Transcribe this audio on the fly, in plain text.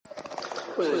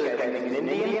Was this guy think he's an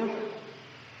Indian?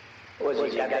 Was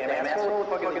he a goddamn asshole?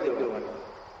 What the fuck is he doing?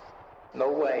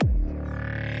 No way.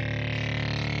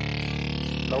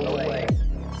 No way.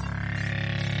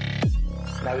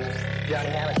 Now he's Johnny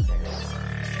Hammer.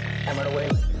 Hammered away.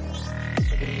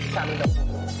 Tommy no.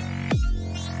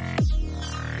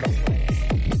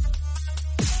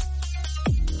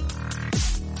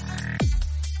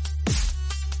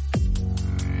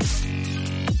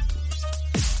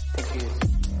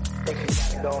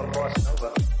 Going Boston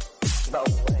over. No way. No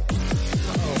way.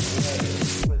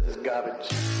 What's this garbage?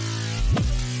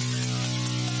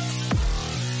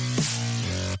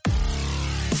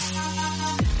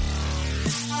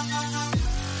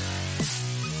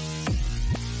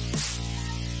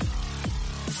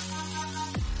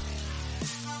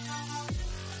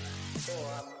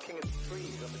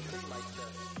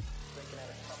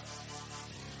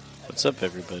 What's up,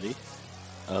 everybody?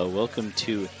 Welcome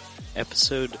to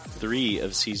episode 3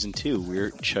 of season 2.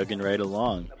 We're chugging right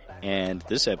along, and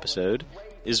this episode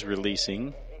is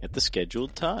releasing at the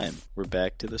scheduled time. We're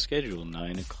back to the schedule,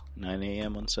 9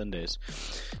 a.m. on Sundays.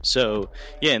 So,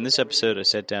 yeah, in this episode, I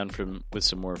sat down with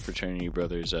some more fraternity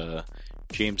brothers,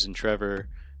 James and Trevor,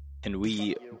 and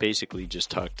we basically just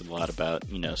talked a lot about,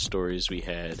 stories we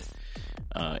had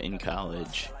in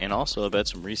college, and also about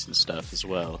some recent stuff as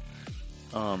well.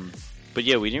 But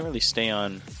yeah, we didn't really stay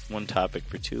on one topic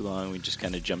for too long. We just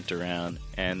kind of jumped around,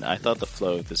 and I thought the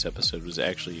flow of this episode was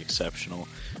actually exceptional.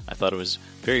 I thought it was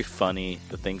very funny,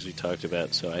 the things we talked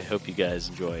about, so I hope you guys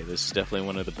enjoy. This is definitely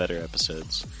one of the better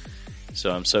episodes,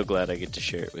 so I'm so glad I get to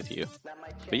share it with you.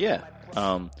 But yeah,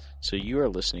 so you are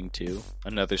listening to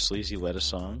another Sleazy Lettuce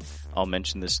song. I'll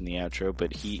mention this in the outro,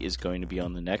 but he is going to be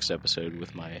on the next episode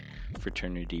with my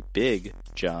fraternity Big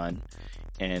John.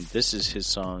 And this is his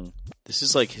song. This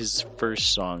is like his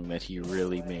first song that he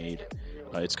really made.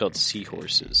 It's called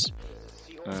Seahorses.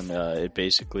 And it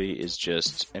basically is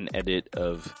just an edit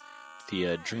of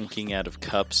the Drinking Out of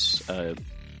Cups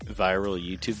viral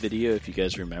YouTube video, if you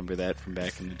guys remember that from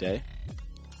back in the day.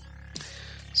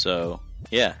 So,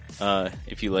 yeah,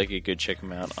 if you like it, go check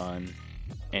him out on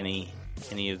any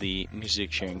of the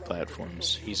music sharing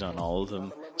platforms. He's on all of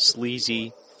them.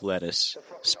 Sleazy Lettuce,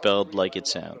 spelled like it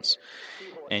sounds.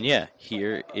 And yeah,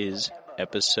 here is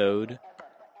episode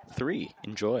 3.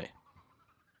 Enjoy.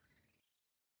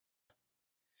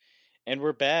 And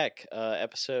we're back.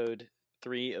 Episode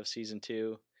 3 of season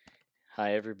 2.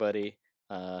 Hi, everybody.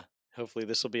 Hopefully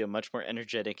this will be a much more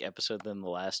energetic episode than the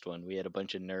last one. We had a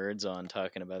bunch of nerds on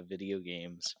talking about video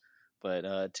games.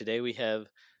 But today we have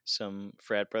some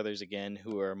frat brothers again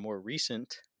who are more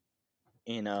recent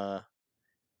in our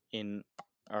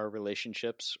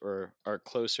relationships, or are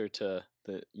closer to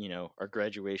our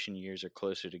graduation years are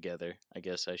closer together, I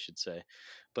guess I should say.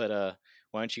 But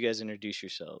why don't you guys introduce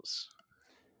yourselves?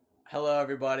 Hello,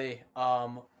 everybody.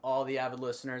 All the avid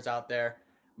listeners out there.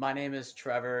 My name is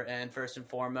Trevor, and first and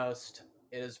foremost,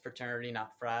 it is fraternity,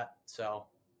 not frat. So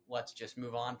let's just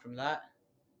move on from that.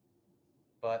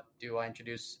 But do I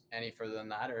introduce any further than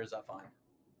that, or is that fine?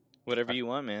 Whatever you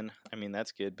want, man. I mean,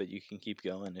 that's good, but you can keep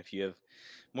going if you have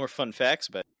more fun facts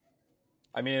about it.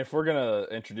 I mean, if we're going to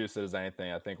introduce it as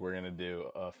anything, I think we're going to do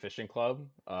a fishing club.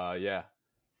 Yeah.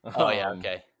 Oh, yeah,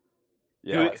 okay.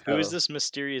 Yeah. Who is this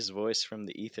mysterious voice from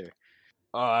the ether?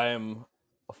 I'm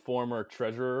a former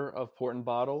treasurer of Port and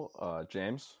Bottle,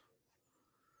 James.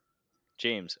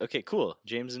 James. Okay, cool.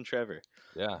 James and Trevor.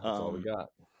 Yeah, that's all we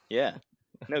got. Yeah.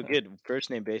 No, good. First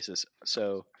name basis.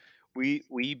 So we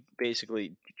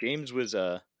basically, James was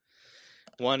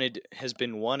has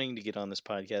been wanting to get on this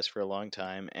podcast for a long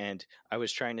time, and I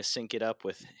was trying to sync it up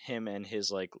with him and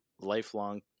his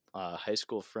lifelong high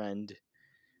school friend,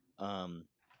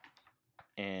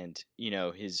 and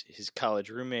his college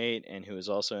roommate, and who was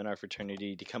also in our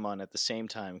fraternity, to come on at the same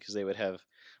time because they would have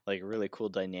a really cool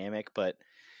dynamic. But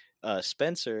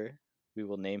Spencer, we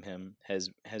will name him,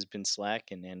 has been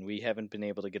slacking, and we haven't been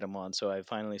able to get him on. So I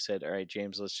finally said, all right,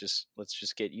 James, let's just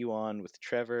get you on with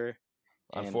Trevor.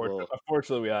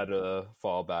 Unfortunately, we had to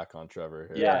fall back on Trevor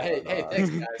here. Yeah, hey, thanks,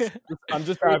 guys. I'm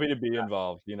just happy to be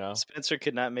involved, Spencer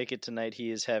could not make it tonight.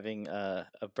 He is having a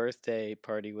birthday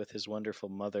party with his wonderful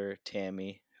mother,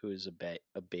 Tammy, who is a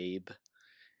babe.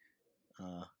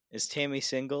 Is Tammy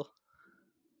single,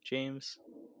 James?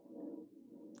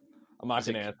 I'm not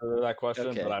going to answer that question,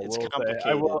 okay, but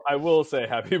I will say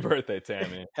happy birthday,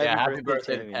 Tammy. Happy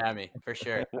birthday, Tammy, for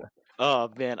sure.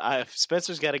 Oh man,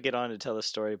 Spencer's got to get on to tell the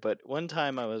story. But one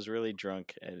time I was really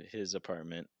drunk at his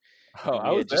apartment. Oh,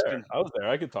 I was there.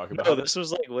 I could talk about it. This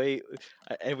was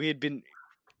and we had been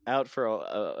out for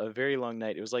a very long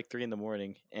night. It was 3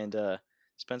 a.m, and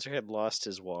Spencer had lost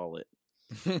his wallet,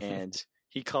 and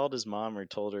he called his mom or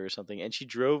told her or something, and she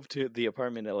drove to the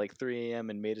apartment at like 3 a.m.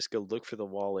 and made us go look for the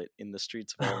wallet in the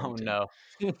streets of Oh Arlington. no.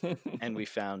 And we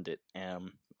found it.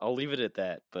 I'll leave it at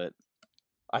that. But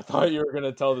I thought you were going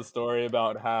to tell the story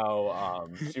about how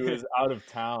she was out of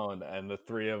town and the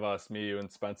three of us, me, you, and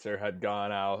Spencer, had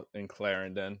gone out in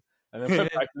Clarendon and then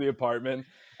went back to the apartment,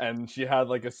 and she had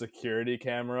like a security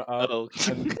camera up, oh,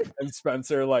 and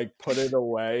Spencer like put it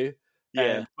away.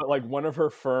 yeah. But like one of her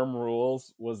firm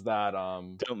rules was that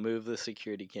Don't move the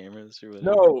security cameras or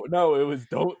whatever. no, it was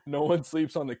no one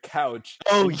sleeps on the couch.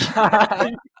 Oh, yeah.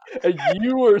 And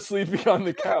you were sleeping on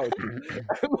the couch.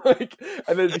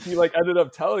 And then he like ended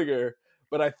up telling her,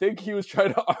 but I think he was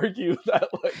trying to argue that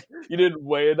like you didn't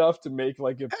weigh enough to make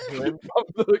like a print of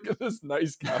look at this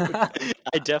nice couch.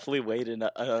 I definitely weighed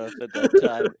enough at that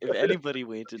time. If anybody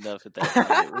weighed enough at that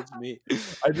time, it was me.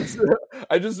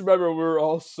 I just remember we were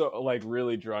all so like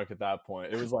really drunk at that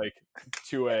point. It was like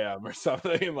 2 a.m. or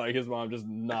something, and like his mom just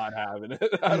not having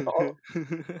it at all.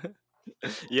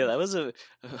 Yeah, that was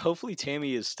hopefully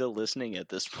Tammy is still listening at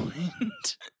this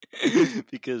point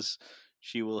because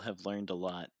she will have learned a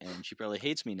lot, and she probably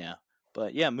hates me now.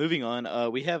 But yeah, moving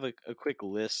on. We have a quick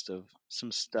list of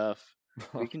some stuff.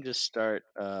 We can just start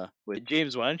with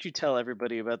James. Why don't you tell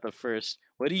everybody about the first?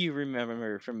 What do you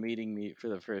remember from meeting me for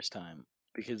the first time?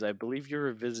 Because I believe you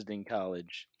were visiting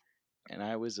college, and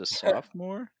I was a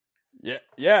sophomore.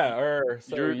 Yeah. Or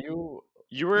so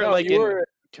you were like you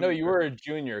were a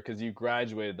junior because you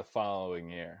graduated the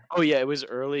following year. Oh yeah, it was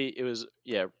early. It was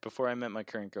before I met my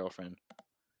current girlfriend.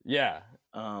 Yeah.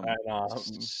 So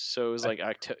it was like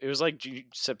It was like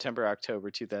September,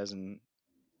 October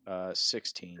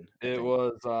 2016. It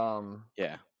was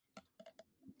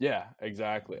Yeah,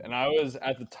 exactly. And I was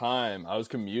at the time I was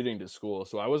commuting to school,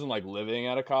 so I wasn't like living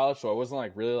at a college, so I wasn't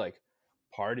like really like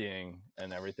partying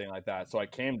and everything like that. So I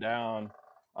came down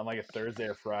on like a Thursday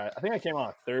or Friday. I think I came on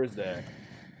a Thursday,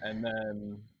 and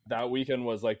then that weekend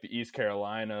was like the East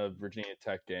Carolina Virginia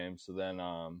Tech game. So then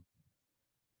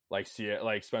like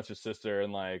Spencer's sister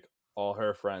and like all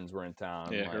her friends were in town.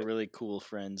 Yeah, like, her really cool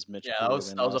friends. Mitch. Yeah, that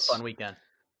was a fun weekend.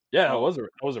 Yeah, that was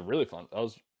a really fun.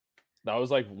 That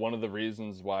was like one of the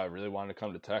reasons why I really wanted to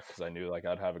come to Tech, because I knew like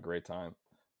I'd have a great time.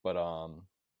 But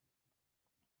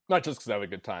not just because I have a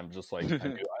good time, just like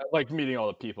I like meeting all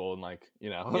the people and like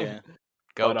Yeah,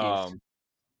 but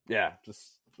yeah,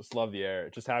 just love the air.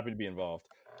 Just happy to be involved.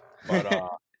 But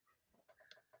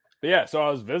yeah, so I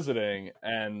was visiting,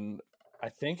 and I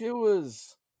think it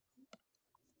wasn't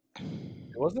I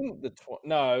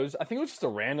think it was just a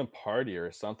random party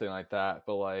or something like that.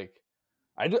 But like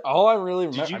all I really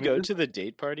remember. Did you go to the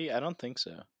date party? I don't think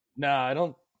so. No, I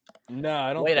don't.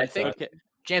 Wait, I think think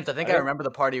James. I think I remember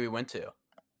the party we went to.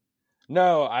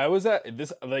 No, I was at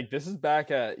this. Like this is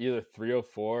back at either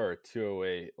 304 or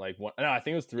 208. Like one. No, I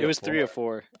think it was 304. It was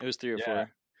 304. It was 304. Yeah.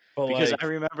 Because I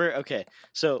remember. Okay,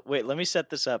 so wait, let me set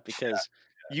this up because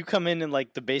you come in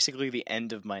like basically the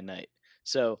end of my night.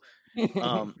 So,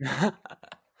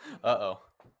 Uh-oh.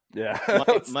 Yeah.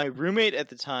 my roommate at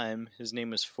the time, his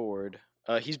name was Ford.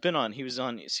 He was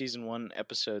on season 1,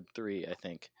 episode 3, I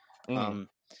think.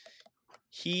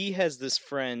 He has this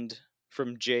friend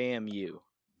from JMU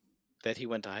that he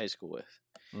went to high school with.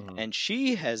 And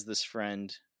she has this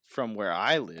friend from where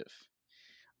I live,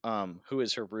 who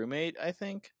is her roommate, I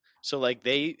think. So like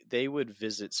they would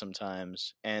visit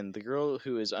sometimes, and the girl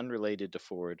who is unrelated to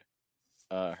Ford,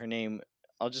 her name,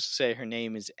 I'll just say her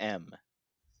name is M.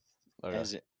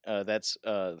 Okay. That's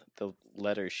the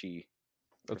letter she.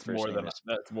 That's more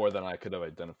than I could have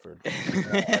identified.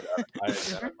 I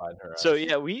identified her. So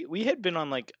yeah, we had been on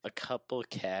like a couple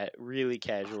really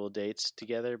casual dates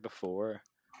together before,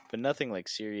 but nothing like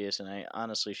serious. And I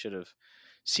honestly should have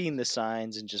seen the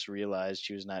signs and just realized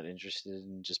she was not interested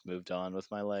and just moved on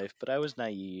with my life. But I was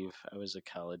naive. I was a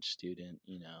college student,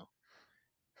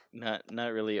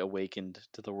 not really awakened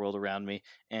to the world around me.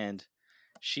 And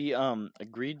she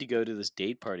agreed to go to this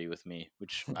date party with me,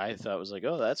 which I thought was like,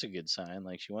 oh, that's a good sign.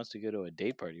 Like she wants to go to a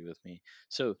date party with me.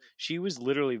 So she was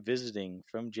literally visiting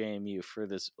from JMU for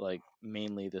this, like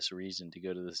mainly this reason to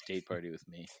go to this date party with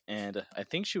me. And I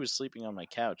think she was sleeping on my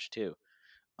couch too.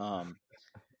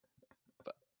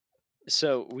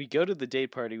 So we go to the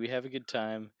date party, we have a good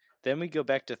time. Then we go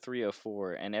back to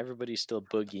 304 and everybody's still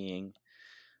boogieing.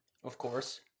 Of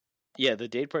course. Yeah, the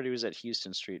date party was at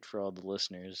Houston Street for all the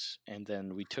listeners, and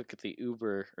then we took the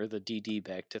Uber or the DD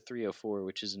back to 304,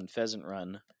 which is in Pheasant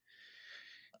Run,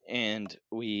 and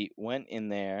we went in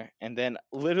there, and then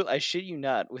literally, I shit you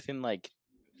not, within like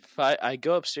I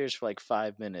go upstairs for like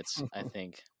 5 minutes, I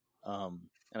think, and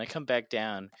I come back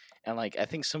down, and like I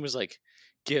think someone's like,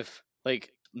 "GIF,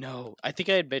 like No, I think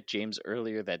I had met James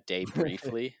earlier that day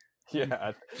briefly.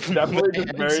 Yeah, definitely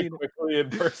just very quickly in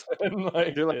person.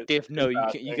 Like they're like, Dave, no,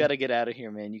 you got to get out of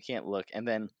here, man. You can't look. And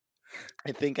then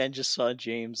I think I just saw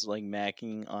James like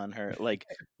macking on her, like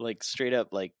straight up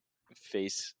like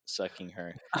face sucking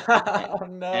her. Oh,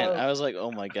 no. And I was like,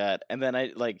 oh my god. And then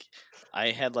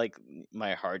I had like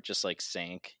my heart just like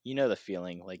sank. You know the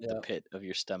feeling, like the pit of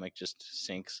your stomach just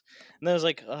sinks. And then I was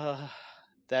like,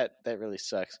 that really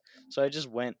sucks. So I just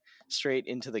went straight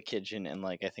into the kitchen and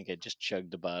like I think I just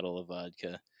chugged a bottle of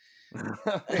vodka.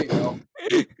 There you go.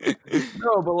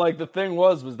 No, but like the thing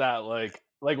was that like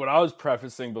what I was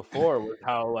prefacing before was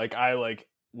how like I like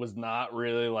was not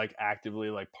really like actively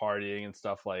like partying and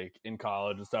stuff like in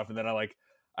college and stuff, and then I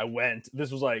went. This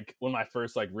was like one of my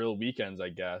first like real weekends, I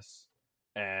guess,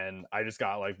 and I just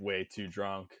got like way too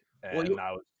drunk, and and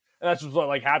that's just what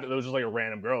like happened. It was just like a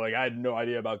random girl. Like I had no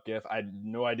idea about GIF. I had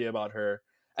no idea about her,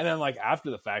 and then like after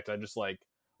the fact, I just like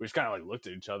we just kind of like looked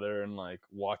at each other and like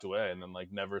walked away, and then like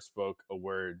never spoke a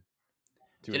word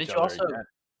to each other again.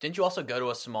 Didn't you also go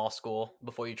to a small school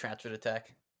before you transferred to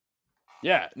Tech?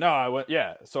 Yeah, no, I went.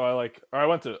 Yeah, so I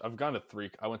went to 3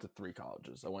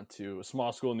 colleges. I went to a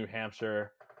small school in New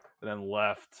Hampshire, and then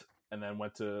left, and then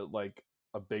went to like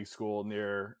a big school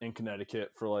in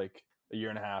Connecticut for like a year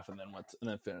and a half, and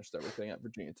then finished everything at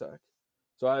Virginia Tech.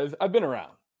 So I've been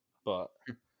around, but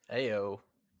Ayo,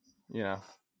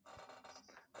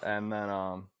 and then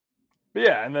but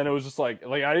yeah, and then it was just like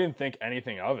I didn't think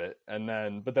anything of it,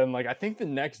 but then like I think the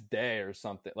next day or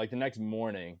something, like the next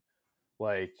morning,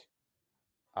 like.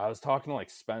 I was talking to like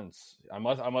Spence. I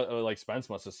must like Spence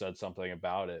must have said something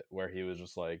about it where he was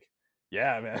just like,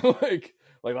 "Yeah, man, like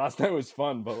last night was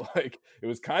fun, but like it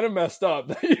was kind of messed up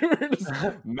that you were just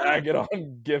magging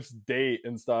on Gift's date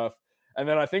and stuff." And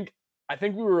then I think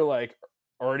we were like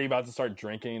already about to start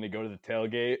drinking to go to the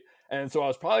tailgate, and so I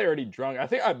was probably already drunk.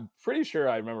 I'm pretty sure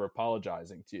I remember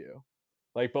apologizing to you,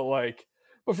 but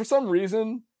for some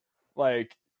reason,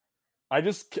 like. I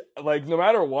just like no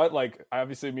matter what, like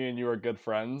obviously me and you are good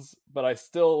friends, but I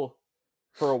still,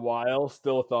 for a while,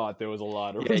 thought there was a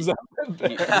lot of resentment.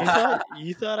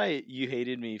 You thought you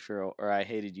hated me or I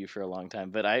hated you for a long time,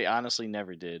 but I honestly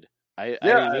never did. I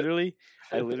literally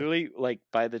like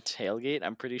by the tailgate,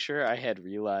 I'm pretty sure I had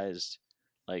realized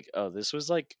like, oh, this was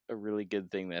like a really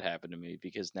good thing that happened to me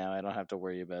because now I don't have to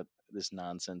worry about this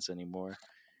nonsense anymore.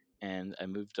 And I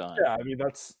moved on. Yeah, I mean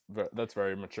that's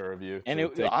very mature of you. And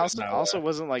it also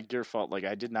wasn't like your fault. Like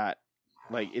I did not,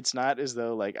 like it's not as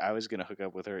though like I was gonna hook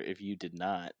up with her if you did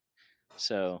not.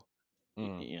 So,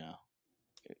 you know,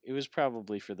 it was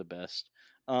probably for the best.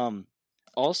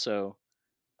 Also,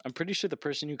 I'm pretty sure the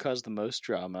person who caused the most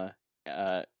drama,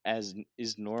 as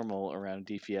is normal around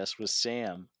DPS, was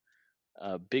Sam,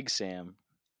 Big Sam.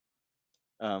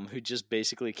 Who just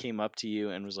basically came up to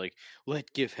you and was like,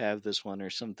 "Let GIF have this one,"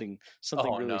 or something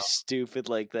really stupid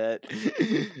like that.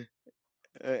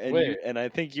 And I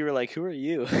think you were like, "Who are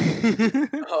you?"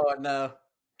 Oh no,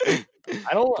 I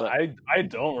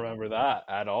don't remember that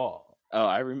at all. Oh,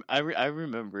 I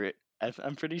remember it.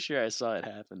 I'm pretty sure I saw it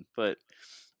happen, but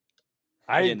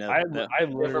I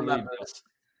literally.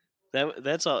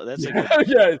 That's all. That's yeah, a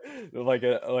good...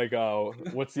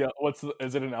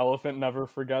 is it an elephant never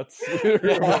forgets? They'll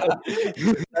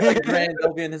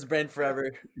be in his brain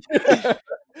forever.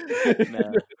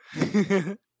 No.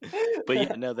 But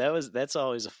yeah, no, that's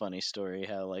always a funny story.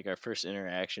 How like our first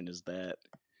interaction is that.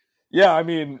 Yeah, I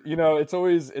mean, it's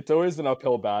always an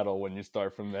uphill battle when you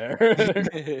start from there. I'm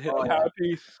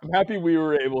happy we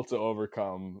were able to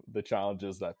overcome the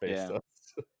challenges that faced us.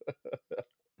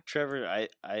 Trevor, I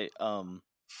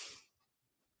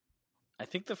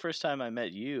think the first time I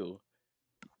met you,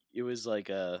 it was like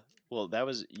you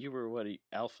were what,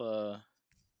 Alpha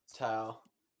Tau,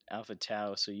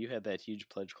 so you had that huge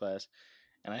pledge class,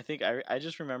 and I think I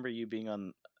just remember you being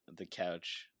on the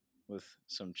couch with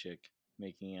some chick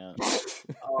making out.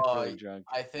 Really drunk.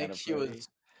 I think she was.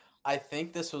 I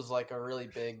think this was like a really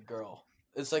big girl.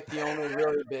 It's like the only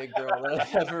really big girl that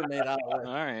I've ever made out with.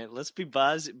 All right, let's be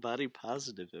body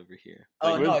positive over here.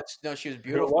 Oh no, she was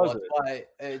beautiful. That's why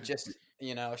it just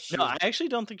I actually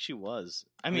don't think she was.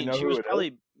 I mean, she was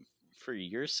probably for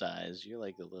your size. You're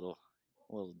like a little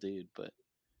dude, but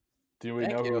do we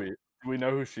know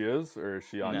who she is, or is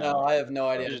she on? No, I have no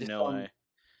idea. There's no way.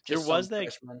 There was that.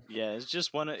 Freshman. Yeah, it's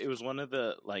just it was one of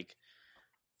the like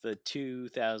the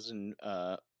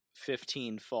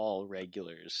 2015 fall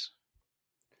regulars.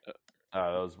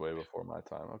 That was way before my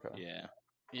time. Okay. Yeah.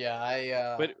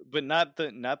 Yeah, But not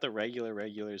the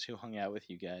regulars who hung out with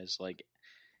you guys, like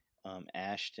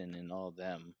Ashton and all of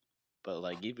them, but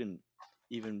like even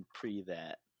pre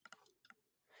that.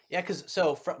 Yeah, because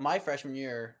my freshman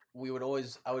year,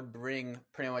 I would bring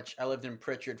pretty much. I lived in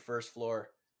Pritchard, first floor,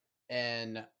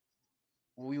 and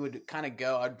we would kind of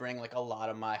go. I'd bring like a lot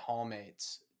of my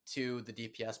hallmates to the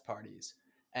DPS parties,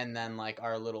 and then like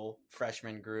our little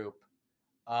freshman group,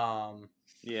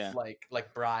 Yeah.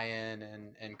 like Brian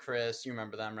and Chris. You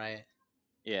remember them, right?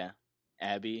 Yeah.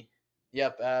 Abby.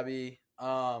 Yep, Abby.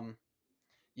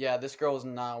 Yeah, this girl is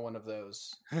not one of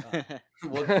those.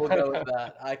 We'll go with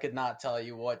that. I could not tell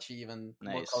you what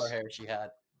color hair she had.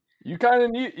 You kind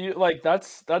of need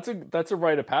that's a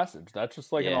rite of passage. That's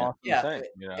just like an awesome thing,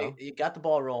 you know. It got the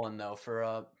ball rolling though for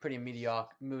a pretty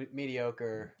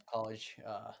mediocre college.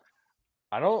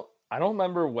 I don't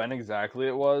remember when exactly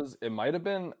it was. It might have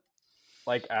been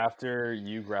like after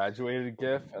you graduated,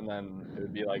 GIF, and then it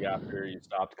would be like after you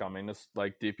stopped coming to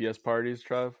like DPS parties,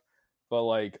 Trev. But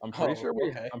like, I'm pretty sure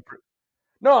okay.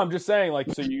 No, I'm just saying,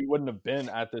 like, so you wouldn't have been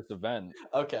at this event.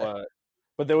 Okay.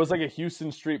 But there was like a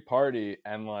Houston Street party,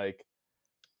 and like,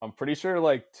 I'm pretty sure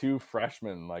like two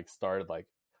freshmen like started like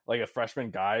a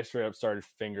freshman guy straight up started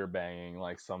finger banging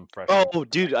like some freshman. Oh,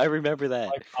 dude, I remember that.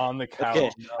 Like on the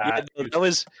couch. Okay.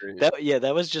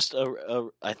 That was just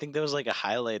I think that was like a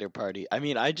highlighter party. I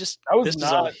mean, that was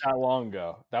not that long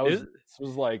ago. This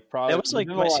was like probably that was like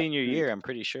my senior year. I'm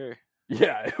pretty sure.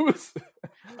 Yeah, it was.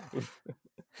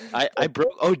 I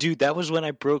broke. Oh, dude, that was when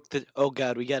I broke the. Oh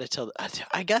God, we got to tell.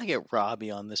 I got to get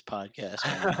Robbie on this podcast.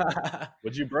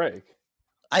 What'd you break?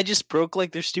 I just broke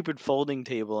like their stupid folding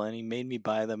table, and he made me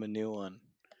buy them a new one.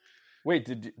 Wait,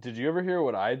 did you ever hear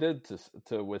what I did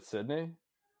to with Sydney?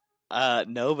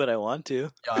 No, but I want to.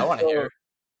 Yeah, I want to hear.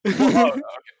 Okay.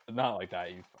 Not like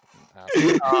that, you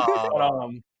fucking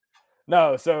asshole.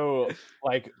 No, so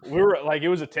like we were like it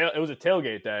was a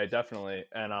tailgate day, definitely,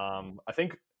 and I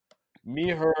think me,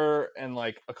 her, and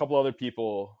like a couple other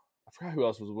people. I forgot who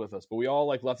else was with us, but we all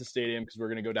like left the stadium because we were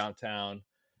gonna go downtown,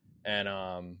 and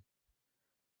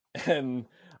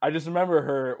I just remember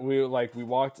her. We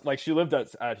walked like she lived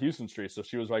at Houston Street, so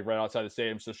she was like right outside the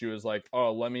stadium. So she was like,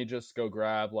 "Oh, let me just go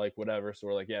grab like whatever." So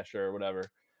we're like, "Yeah, sure, whatever."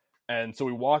 And so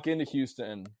we walk into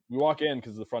Houston. We walk in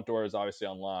because the front door is obviously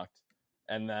unlocked,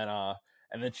 and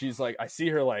then she's like, I see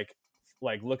her like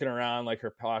looking around like her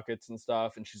pockets and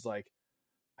stuff, and she's like,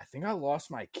 "I think I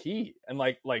lost my key," and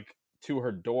like to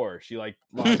her door, she like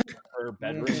locked her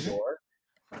bedroom door,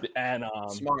 and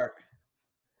smart.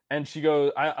 And she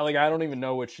goes, I don't even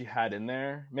know what she had in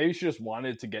there. Maybe she just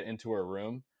wanted to get into her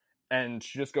room. And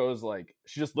she just goes like,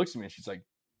 she just looks at me and she's like,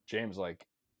 "James, like,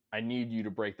 I need you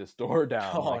to break this door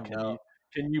down. Oh, like, no.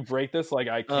 Can you break this? Like,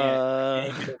 I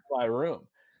can't get into my room."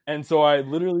 And so I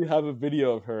literally have a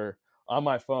video of her on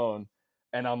my phone,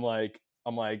 and I'm like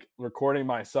recording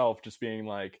myself just being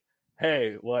like,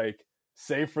 "Hey, like,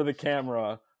 save for the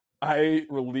camera. I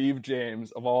relieve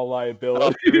James of all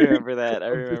liability." Oh, I remember that. I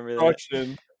remember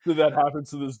that. That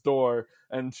happens to this door,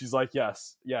 and she's like,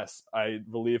 yes, I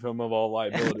relieve him of all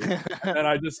liability. And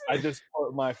I just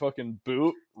put my fucking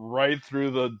boot right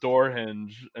through the door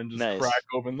hinge and just crack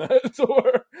open that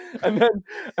door. And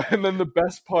then the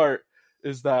best part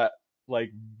is that like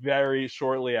very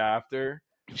shortly after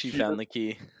she found the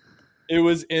key. It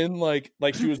was in like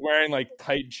she was wearing like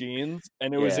tight jeans,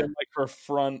 and it was in like her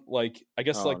front, like I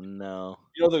guess no,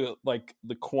 you know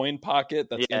the coin pocket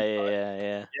that's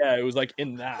yeah. It was like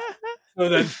in that.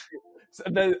 So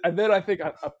then I think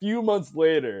a few months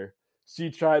later she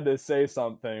tried to say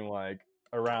something like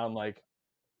around like,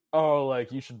 "Oh,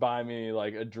 like you should buy me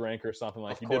like a drink or something,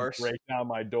 like you didn't break down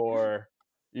my door,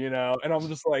 you know." And I'm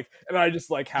just like, and I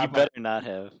just like have you better not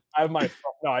have. I have my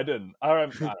no, I didn't. I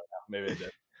don't know, maybe I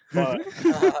did. But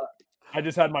I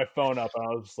just had my phone up, and I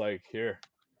was just like,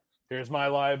 here's my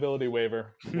liability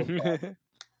waiver.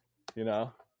 You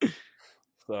know?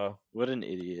 So. What an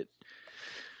idiot.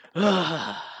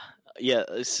 Yeah,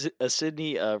 a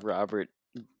Sydney Robert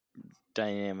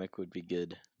dynamic would be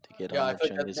good to get on the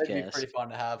Chunglits cast. That'd be pretty fun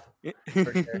to have.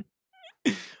 For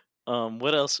sure.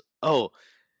 What else? Oh,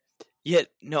 yeah,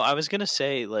 no, I was going to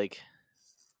say, like,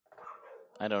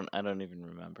 I don't even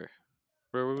remember.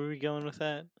 Where were we going with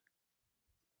that?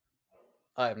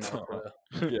 I have no clue.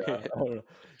 Yeah, I don't know.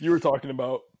 You were talking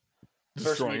about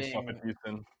destroying stuff in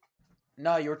Houston.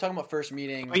 No, you were talking about first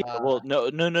meeting. Well,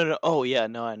 no. Oh, yeah,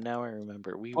 no. Now I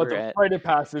remember. We were at rite of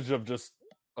passage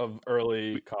of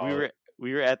early college.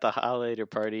 We were at the highlighter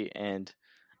party, and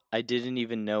I didn't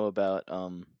even know about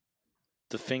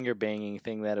the finger banging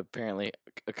thing that apparently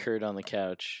occurred on the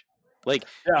couch. Like,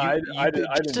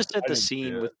 just to set the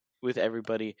scene with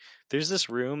everybody, there's this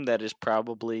room that is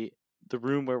probably the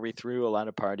room where we threw a lot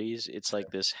of parties. It's like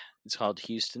this. It's called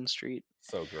Houston Street.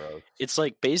 So gross. It's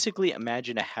like basically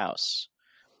imagine a house,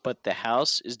 but the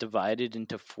house is divided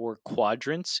into 4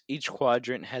 quadrants. Each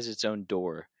quadrant has its own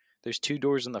door. There's 2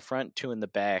 doors in the front, 2 in the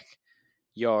back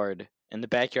yard, and the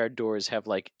backyard doors have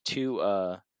like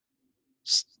 2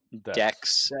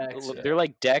 decks. They're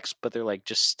like decks, but they're like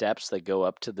just steps that go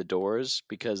up to the doors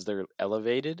because they're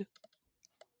elevated.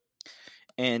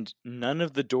 And none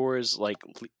of the doors, like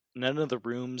none of the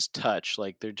rooms touch.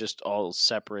 Like they're just all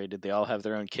separated. They all have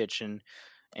their own kitchen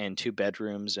and 2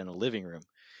 bedrooms and a living room.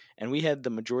 And we had the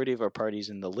majority of our parties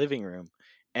in the living room,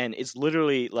 and it's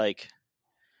literally like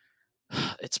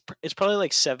it's probably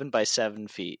like 7 by 7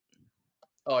 feet.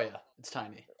 Oh yeah, it's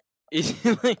tiny.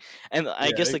 And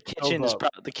I guess the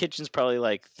kitchen's probably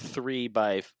like 3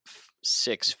 by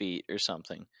 6 feet or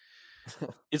something.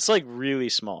 It's like really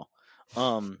small.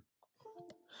 How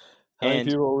many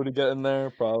people would get in there?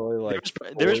 Probably like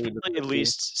there was probably at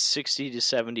least 60 to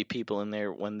 70 people in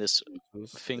there when this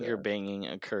finger banging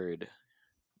occurred.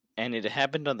 And it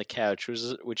happened on the couch,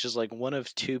 which is like one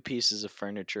of 2 pieces of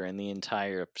furniture in the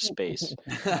entire space.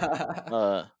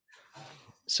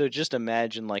 So just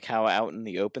imagine like how out in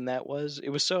the open that was. It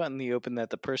was so out in the open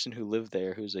that the person who lived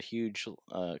there, who's a huge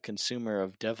consumer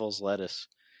of devil's lettuce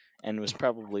and was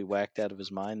probably whacked out of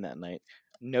his mind that night,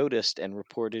 noticed and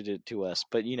reported it to us.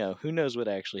 But, who knows what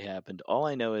actually happened. All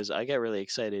I know is I got really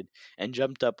excited and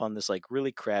jumped up on this like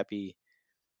really crappy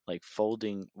like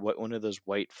one of those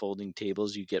white folding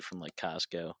tables you get from like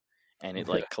Costco, and it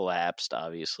like collapsed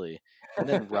obviously. And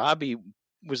then Robbie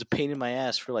was a pain in my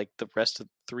ass for like the rest of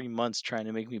 3 months trying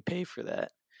to make me pay for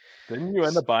that. Didn't you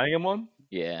end up buying him one?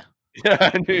 Yeah. Yeah,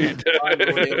 I knew you did.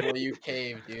 Unbelievable, you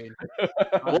caved, dude.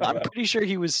 Well, I'm pretty sure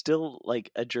he was still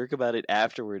like a jerk about it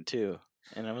afterward too.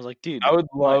 And I was like, dude, I would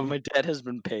love my debt has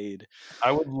been paid.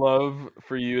 I would love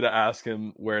for you to ask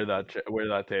him where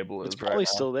that table is. It's probably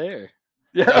still there.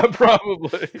 Yeah,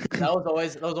 probably. That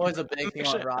was always a big thing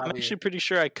on Robbie. I'm actually pretty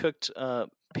sure I cooked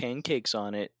pancakes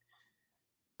on it.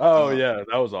 Oh yeah,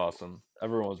 that was awesome.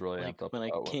 Everyone was really amped up when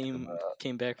I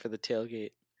came back for the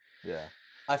tailgate. Yeah.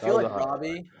 I feel like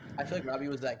Robbie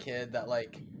was that kid that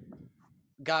like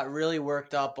got really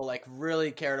worked up, but like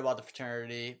really cared about the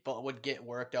fraternity, but would get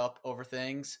worked up over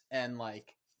things, and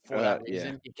like for that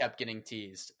reason he kept getting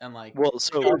teased, and like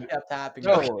kept happening.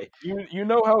 No, you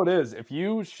know how it is. If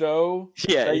you show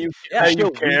that you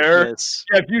care, weakness,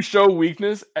 if you show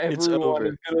weakness, everyone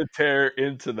is gonna tear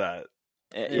into that.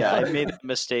 Yeah, I made a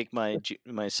mistake my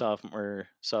sophomore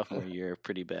year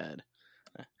pretty bad.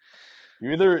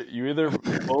 You either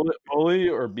bully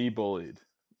or be bullied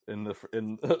in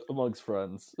amongst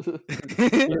friends.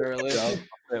 Literally.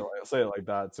 Say it like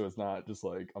that, so it's not just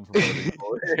like I'm promoting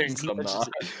bullying. I'm not.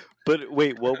 But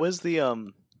wait, what was the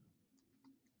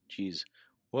Jeez,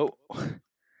 what? I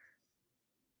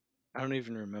don't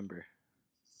even remember.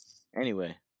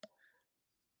 Anyway,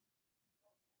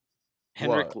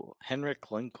 Henrik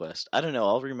Lundqvist. I don't know.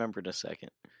 I'll remember in a second.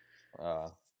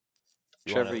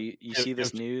 Trevor, you see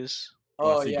this news?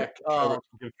 Oh yeah.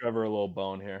 Give Trevor a little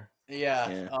bone here.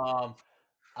 Yeah.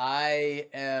 I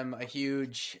am a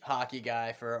huge hockey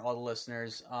guy for all the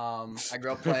listeners. I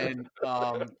grew up playing,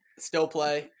 still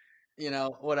play,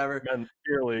 whatever.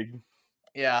 Beer league.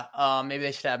 Yeah. Maybe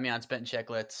they should have me on Spittin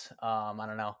Chunglits. I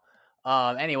don't know.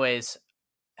 Anyways,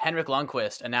 Henrik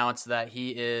Lundqvist announced that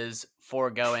he is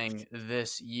foregoing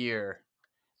this year.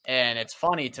 And it's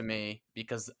funny to me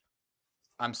because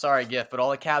I'm sorry, Giff, but all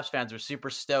the Caps fans were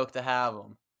super stoked to have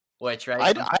him. Which,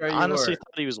 right? I honestly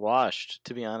thought he was washed,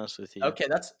 to be honest with you. Okay,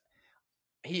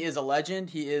 he is a legend.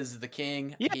 He is the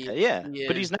king. Yeah.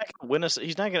 But he's not going to win us.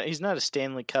 He's not a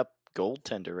Stanley Cup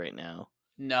goaltender right now.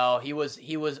 No, he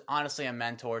was honestly a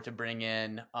mentor to bring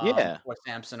in for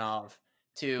Samsonov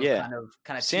to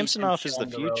kind of Samsonov is the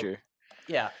future.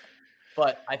 Yeah.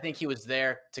 But I think he was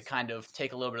there to kind of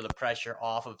take a little bit of the pressure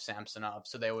off of Samsonov,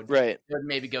 so they would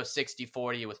maybe go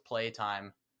 60-40 with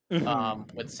playtime,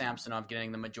 with Samsonov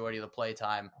getting the majority of the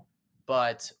playtime.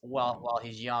 But while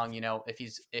he's young, if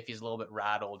he's a little bit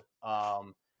rattled,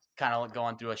 kind of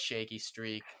going through a shaky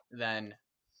streak, then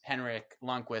Henrik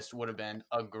Lundqvist would have been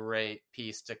a great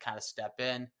piece to kind of step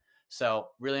in. So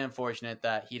really unfortunate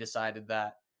that he decided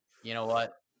that, you know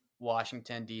what,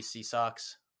 Washington D.C.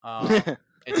 sucks.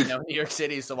 It's New York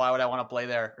City, so why would I want to play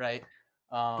there, right?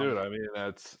 Dude, I mean,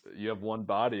 you have one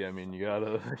body. I mean, you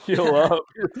gotta heal up.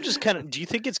 I'm just do you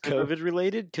think it's COVID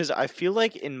related? Because I feel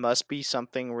like it must be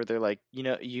something where they're like,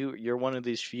 you're one of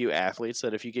these few athletes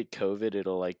that if you get COVID,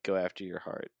 it'll like go after your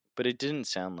heart. But it didn't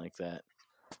sound like that.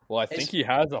 Well, I think he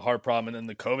has a heart problem, and then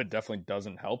the COVID definitely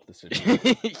doesn't help the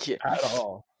situation at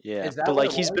all. Yeah, but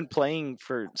like he's been playing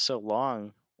for so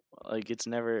long, like it's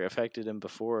never affected him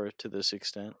before to this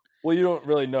extent. Well, you don't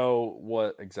really know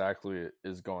what exactly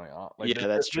is going on. Like, Yeah,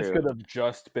 that's this true. could have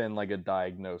just been like a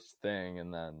diagnosed thing,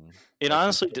 and then it like,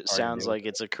 honestly he's sounds like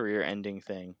it's a career-ending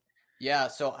thing. Yeah,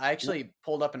 so I actually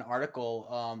pulled up an article.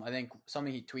 I think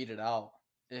something he tweeted out.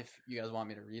 If you guys want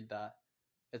me to read that,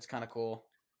 it's kind of cool.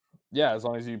 Yeah, as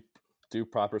long as you do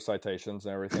proper citations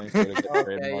and everything. So it gets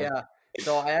Okay, yeah.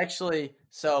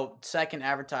 So second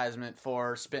advertisement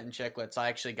for Spittin Chicklets. I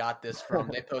actually got this from.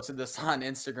 They posted this on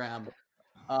Instagram.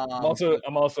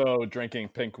 I'm also drinking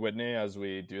Pink Whitney as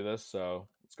we do this, so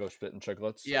let's go Spittin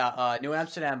Chunglits. Yeah, New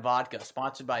Amsterdam vodka,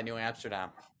 sponsored by New Amsterdam.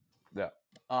 Yeah.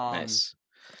 Nice.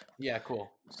 Yeah,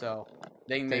 cool. So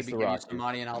they can Taste maybe the give you Rocky. some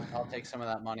money, and I'll take some of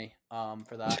that money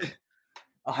for that.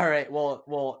 All right.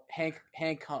 Well, Hank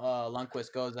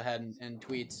Lundqvist goes ahead and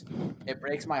tweets. It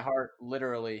breaks my heart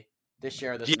literally to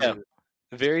share this news.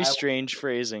 Very strange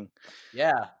phrasing.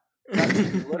 Yeah,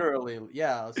 literally.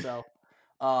 Yeah. So,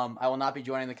 I will not be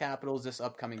joining the Capitals this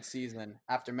upcoming season.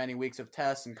 After many weeks of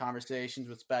tests and conversations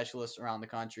with specialists around the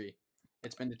country,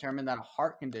 it's been determined that a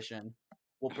heart condition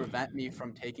will prevent me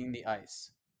from taking the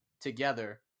ice.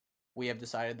 Together, we have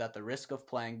decided that the risk of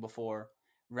playing before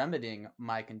remedying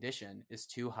my condition is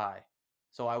too high.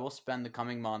 So I will spend the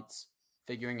coming months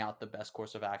figuring out the best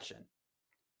course of action.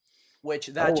 Which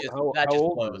that just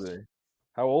blows. Is he?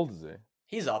 How old is he?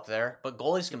 He's up there, but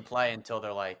goalies can play until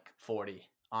they're like 40,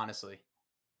 honestly.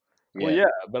 Well, yeah,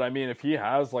 but I mean, if he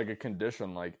has like a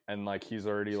condition, like, and like he's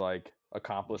already like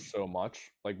accomplished so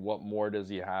much, like, what more does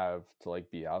he have to like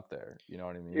be out there? You know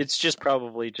what I mean? It's just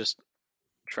probably just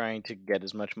trying to get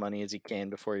as much money as he can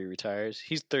before he retires.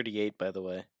 He's 38, by the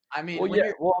way. I mean,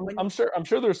 I'm sure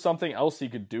there's something else he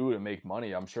could do to make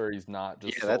money. I'm sure he's not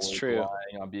just that's true.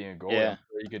 relying on being a goalie. Yeah. I'm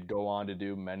sure he could go on to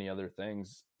do many other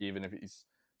things, even if he's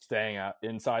staying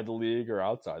inside the league or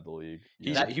outside the league.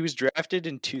 He was drafted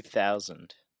in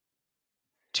 2000.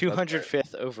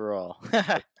 205th overall.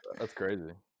 That's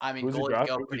crazy. I mean, goalies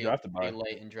go pretty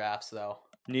late in drafts, though.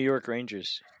 New York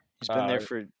Rangers. He's been there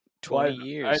for 20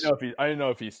 years. I didn't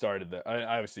know if he started there. I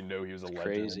obviously know he was a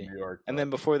legend in New York. And then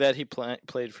before that, he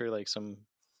played for like some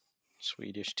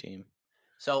Swedish team.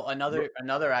 So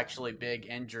another actually big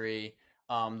injury.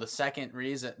 The second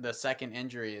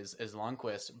injury is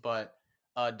Lundqvist, but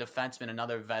a defenseman,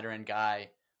 another veteran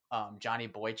guy, Johnny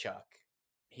Boychuk.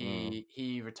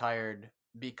 He retired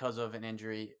because of an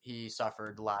injury he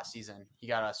suffered last season. He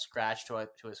got a scratch to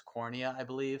his cornea, I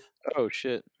believe. Oh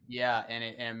shit! Yeah, and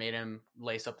it made him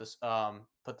lace up this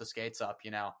put the skates up.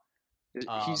 You know,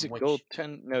 he's a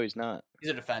goaltender. No, he's not. He's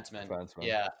a defenseman.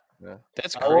 Yeah,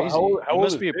 that's crazy. It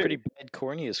must be a pretty bad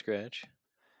cornea scratch.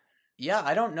 Yeah,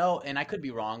 I don't know, and I could be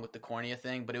wrong with the cornea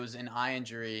thing, but it was an eye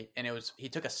injury, and he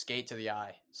took a skate to the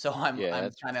eye. So I'm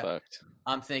kind of fucked.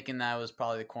 I'm thinking that was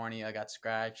probably the cornea got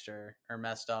scratched or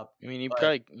messed up. I mean,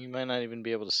 you might not even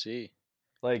be able to see.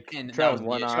 Like, that was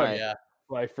one eye. Yeah.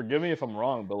 Like, forgive me if I'm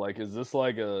wrong, but like, is this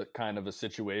like a kind of a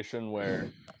situation where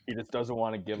he just doesn't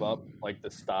want to give up like the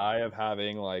sty of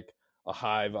having like a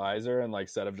high visor and like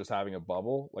instead of just having a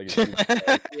bubble, like,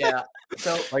 yeah.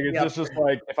 So like it's just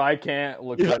like, if I can't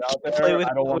look good out there,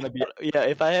 I don't want to be. Yeah,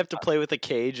 if I have to play with a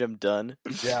cage, I'm done.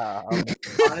 Yeah.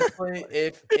 Honestly,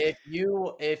 if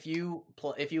you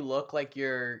look like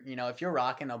if you're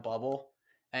rocking a bubble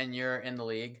and you're in the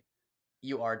league,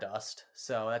 you are dust.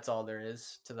 So that's all there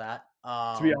is to that.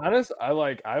 To be honest, I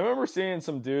remember seeing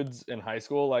some dudes in high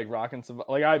school like rocking some.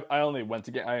 Like, I only went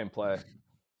to I didn't play.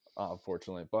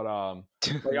 Unfortunately, but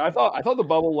like I thought the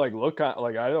bubble like looked kind of,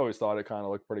 like, I always thought it kind of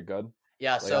looked pretty good.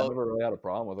 Yeah, like, so I never really had a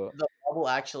problem with it. The bubble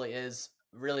actually is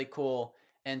really cool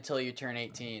until you turn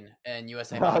 18, and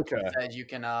USA Hockey says you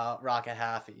can rock a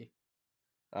halfie.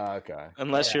 Okay.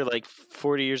 Unless you're like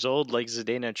 40 years old, like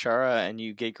Zdeno Chara, and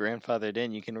you get grandfathered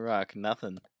in, you can rock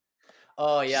nothing.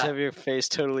 Oh yeah, just have your face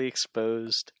totally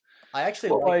exposed. I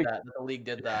actually like that the league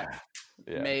did that.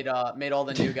 Yeah. Made all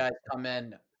the new guys come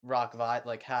in. Rock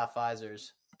like half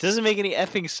visors. Doesn't make any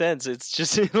effing sense. It's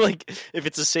just like, if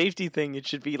it's a safety thing, it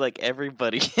should be like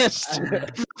everybody has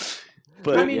to.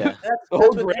 But I mean,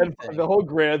 the whole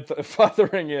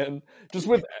grandfathering in, just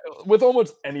with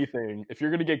almost anything, if you're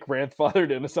gonna get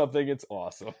grandfathered into something, it's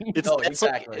awesome.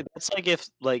 Exactly. That's like if,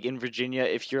 like in Virginia,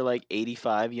 if you're like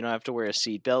 85, you don't have to wear a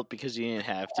seatbelt because you didn't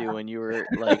have to when you were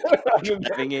like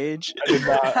driving age.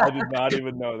 I did not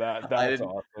even know that. That's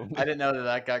awesome. I didn't know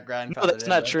that got grandfathered. No, that's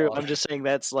not true. I'm just saying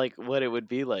that's like what it would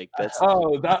be like. That's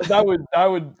that would.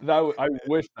 I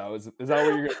wish that was. Is that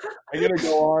what you're gonna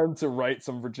go on to write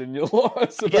some Virginia law?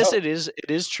 I guess it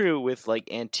is true with like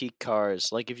antique cars.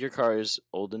 Like if your car is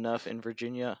old enough in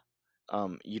Virginia,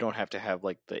 you don't have to have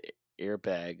like the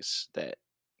airbags that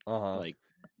like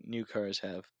new cars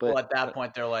have. But at that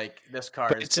point, they're like, this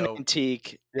car is it's an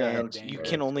antique, and you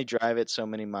can only drive it so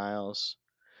many miles.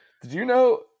 Did you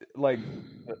know, like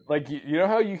you know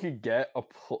how you could get a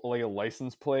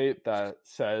license plate that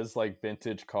says like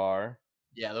vintage car?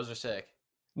 Yeah, those are sick.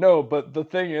 No, but the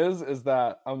thing is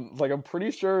that I'm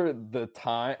pretty sure the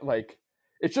time, like,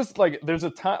 it's just like there's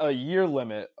a year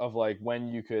limit of like when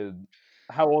you could,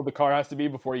 how old the car has to be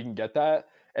before you can get that,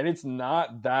 and it's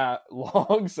not that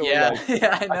long. So yeah,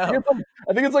 I know.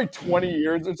 I think it's like 20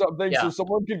 years or something. Yeah. So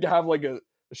someone could have like a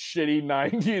shitty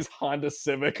 90s Honda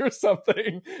Civic or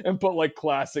something and put like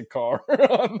classic car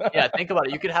on that. Yeah, think about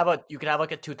it. You could have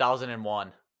like a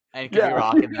 2001 and you could be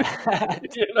rocking that.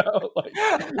 You know, like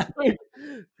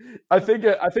I think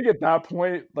at that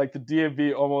point, like the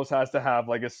DMV almost has to have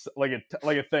like a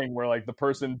thing where like the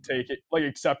person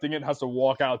accepting it has to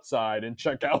walk outside and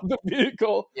check out the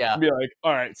vehicle. Yeah. And be like,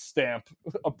 all right, stamp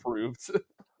approved.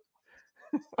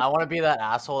 I want to be that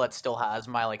asshole that still has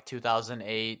my like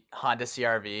 2008 Honda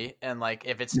CRV, and like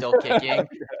if it's still kicking,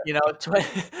 you know,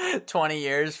 20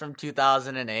 years from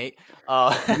 2008,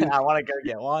 I want to go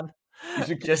get one. You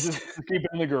should just keep it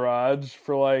in the garage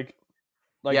for like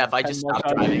yeah, if I just stop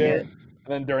driving it. And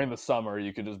then during the summer,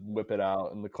 you could just whip it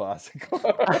out in the classic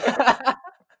car.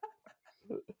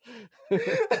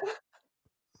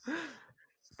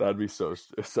 That'd be so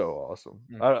awesome.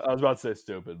 I was about to say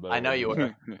stupid, but I know you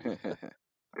were.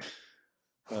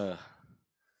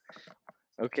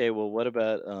 Okay, well, what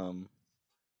about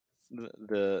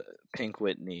the Pink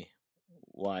Whitney?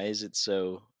 Why is it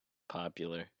so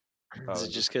popular? Is it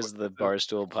just because of the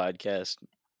Barstool podcast?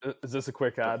 Is this a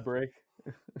quick ad break?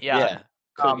 Yeah.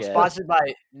 Sponsored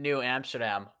by New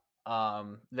Amsterdam.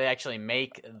 They actually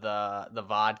make the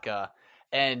vodka,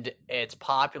 and it's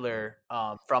popular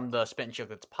from the Spittin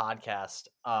Chunglits podcast.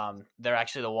 They're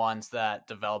actually the ones that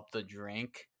developed the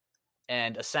drink,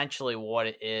 and essentially what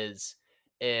it is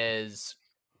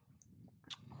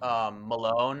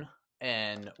Malone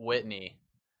and Whitney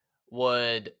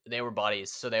they were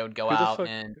buddies, so they would go out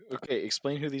and. Okay,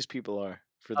 explain who these people are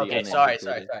for the. Okay, sorry.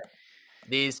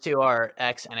 These two are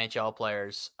ex-NHL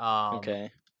players.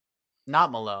 Okay.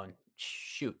 Not Malone.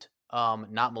 Shoot.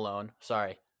 Not Malone.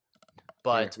 Sorry.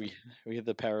 But we have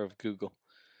the power of Google.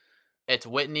 It's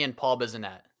Whitney and Paul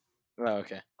Bissonnette. Oh,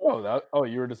 okay. Oh,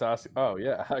 you were just asking. Oh,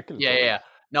 yeah. Yeah.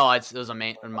 No, it was a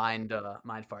mind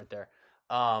fart there.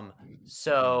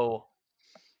 So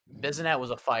Bissonnette was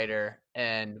a fighter,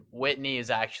 and Whitney is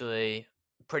actually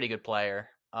a pretty good player.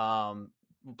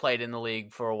 Played in the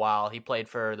league for a while. He played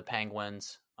for the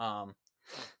Penguins. But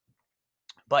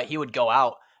he would go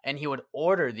out and he would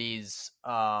order these.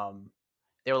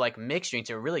 They were like mixed drinks.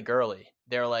 They were really girly.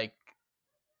 They were like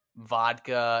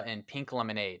vodka and pink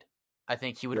lemonade. I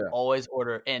think he would always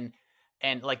order and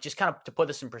like just kind of to put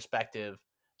this in perspective.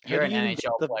 You're an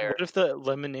NHL player. What if the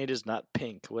lemonade is not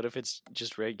pink? What if it's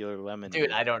just regular lemonade?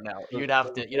 Dude, I don't know. You'd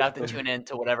have to tune in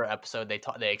to whatever episode they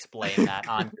explain that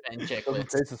on Spittin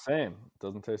Chunglits.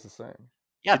 Doesn't taste the same.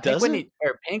 Yeah,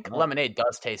 pink lemonade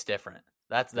does taste different.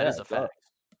 That is a fact.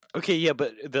 Okay, yeah,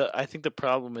 but I think the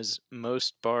problem is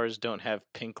most bars don't have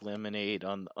pink lemonade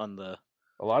on the.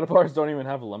 A lot of bars don't even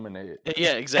have lemonade.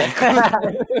 Yeah, exactly. I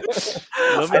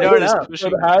don't know. So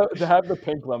to have the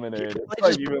pink lemonade, it's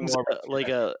like even more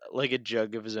like a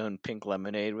jug of his own pink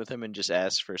lemonade with him and just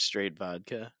asks for straight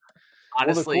vodka.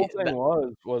 Honestly, the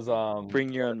cool thing was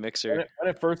bring your own mixer. When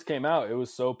it first came out, it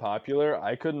was so popular.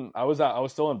 I was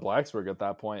still in Blacksburg at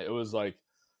that point. It was like,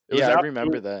 I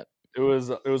remember that. It was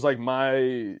like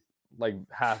my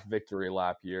half victory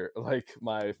lap year, like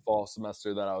my fall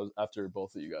semester that I was after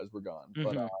both of you guys were gone.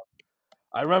 Mm-hmm. But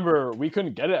I remember we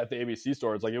couldn't get it at the ABC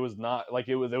stores. Like it was not like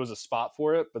there was a spot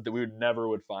for it, but that we never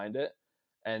would find it.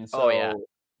 And so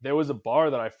there was a bar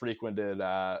that I frequented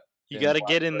at. You got to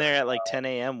get in there at like 10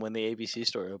 a.m. when the ABC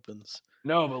store opens.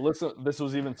 No, but listen, this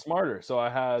was even smarter. So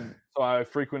I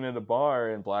frequented a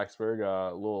bar in Blacksburg,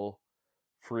 a little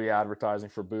free advertising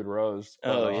for Boot Rose.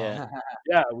 Oh yeah.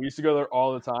 Yeah, we used to go there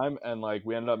all the time, and like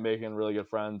we ended up making really good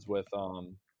friends with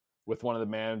one of the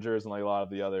managers and like a lot of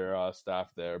the other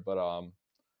staff there. But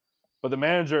the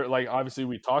manager, like obviously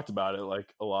we talked about it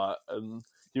like a lot, and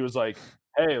he was like,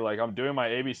 "Hey, like I'm doing my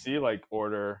ABC like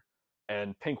order,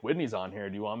 and Pink Whitney's on here.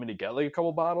 Do you want me to get like a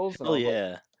couple bottles?"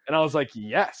 And I was like,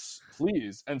 "Yes,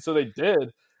 please." And so they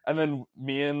did. And then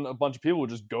me and a bunch of people would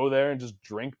just go there and just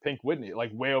drink Pink Whitney, like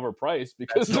way overpriced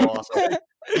because that's awesome.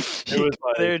 It was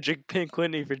like, there, drink Pink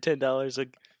Whitney for $10 a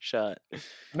shot.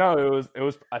 No, it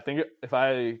was. I think if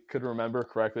I could remember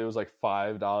correctly, it was like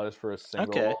 $5 for a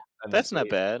single. Okay, and that's not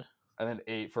bad. And then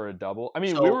 $8 for a double. I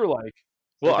mean, we were like,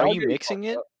 well, are you mixing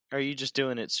it? are you just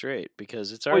doing it straight?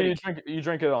 Because it's Well, already you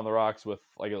drink it on the rocks with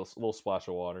like a little splash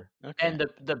of water. okay. And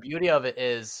the beauty of it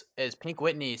is Pink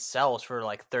Whitney sells for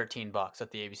like $13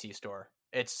 at the ABC store.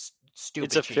 It's stupid.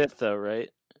 It's a cheap. fifth though, right?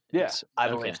 Yeah, I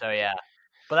believe so. Yeah,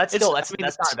 but that's still that's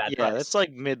not a bad price. That's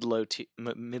like mid-low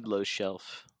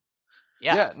shelf.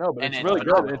 Yeah, no, but and it's really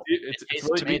good. It's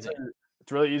really amazing.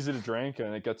 It's really easy to drink,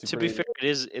 and it gets you. To be fair,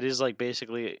 it is like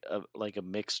basically like a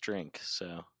mixed drink.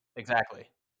 So exactly.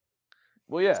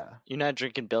 Well, yeah, you're not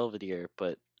drinking Belvedere,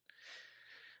 but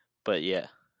yeah.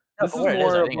 This is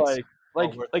more of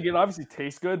like it obviously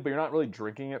tastes good, but you're not really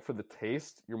drinking it for the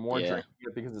taste. You're more drinking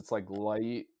it because it's like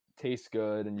light, tastes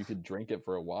good, and you could drink it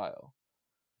for a while.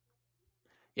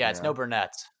 Yeah, it's no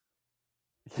Burnett's.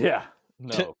 Yeah,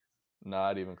 no,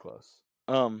 not even close.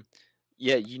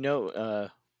 Yeah,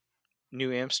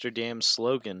 New Amsterdam's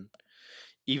slogan,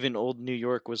 even old New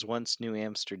York was once New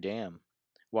Amsterdam.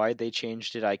 Why they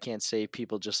changed it, I can't say.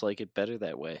 People just like it better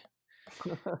that way.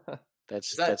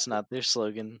 That's not their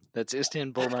slogan. That's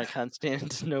Istanbul, not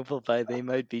Constantinople. By they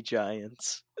might be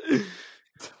giants.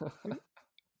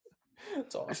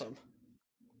 That's awesome.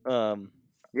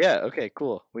 Yeah. Okay.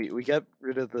 Cool. We got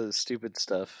rid of the stupid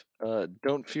stuff.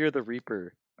 Don't Fear the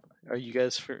Reaper. Are you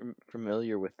guys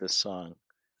familiar with this song?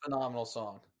 Phenomenal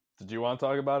song. Did you want to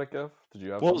talk about it, Kev? Did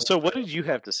you have? Well, so what did you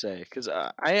have to say? Because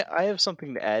I have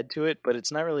something to add to it, but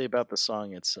it's not really about the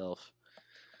song itself.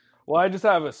 Well, I just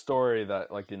have a story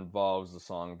that like involves the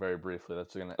song very briefly.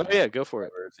 That's gonna. Oh yeah, go for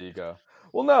it. Ego.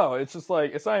 Well, no, it's just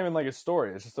like it's not even like a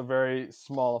story. It's just a very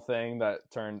small thing that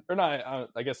turned, or not.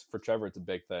 I guess for Trevor, it's a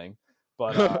big thing,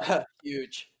 but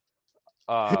huge.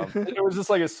 It was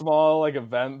just like a small like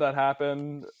event that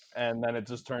happened, and then it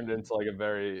just turned into like a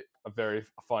very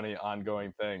funny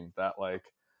ongoing thing that like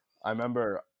I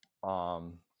remember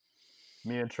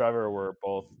me and Trevor were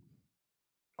both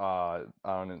I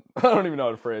don't even know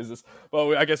how to phrase this,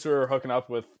 but I guess we were hooking up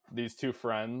with these two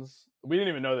friends. We didn't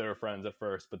even know they were friends at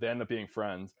first, but they ended up being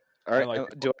friends. All right,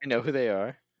 like, do I know who they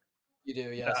are? You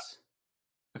do, yes.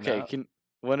 Yeah. Okay, can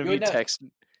one of you text?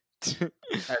 Okay,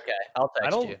 I'll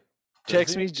text you.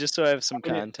 Text me just so I have some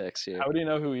context here. How do you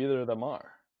know who either of them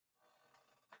are?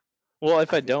 Well,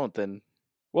 if I don't, then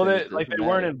they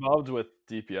weren't involved with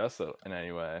DPS in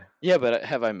any way. Yeah, but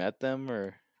have I met them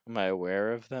or am I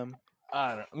aware of them? I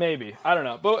don't know. Maybe. I don't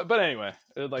know. But anyway,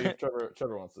 like if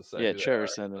Trevor wants to say. Yeah, Trevor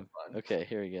sent them. Okay,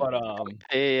 here we go. But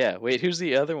yeah. Wait, who's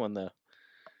the other one though?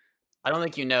 I don't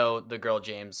think you know the girl,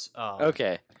 James.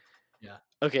 Okay. Yeah.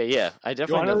 Okay, yeah. I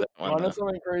definitely know that one. You want to know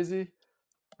something crazy?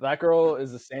 That girl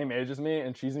is the same age as me,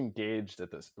 and she's engaged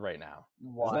at this right now.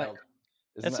 Wild.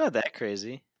 That's not that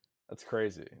crazy. That's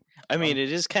crazy. I mean,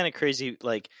 it is kind of crazy,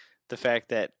 like the fact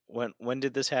that when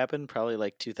did this happen? Probably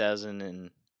like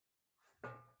 2018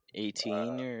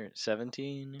 or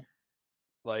 17.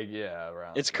 Like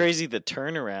around. It's crazy the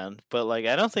turnaround, but like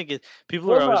I don't think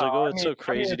people are always like, "Oh, it's so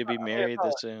crazy to be married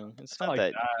this soon." It's not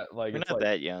that. Like, we're not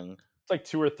that young. It's like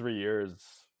 2 or 3 years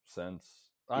since.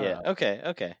 Yeah. Okay.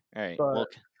 All right.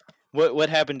 Well, what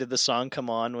happened? Did the song come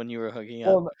on when you were hooking up?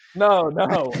 Well,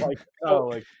 no.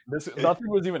 Like this, nothing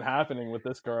was even happening with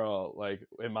this girl like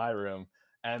in my room,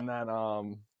 and then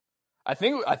I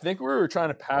think we were trying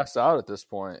to pass out at this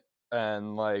point,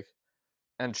 and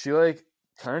she like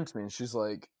turned to me and she's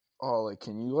like, "Oh, like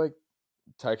can you like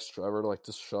text Trevor to like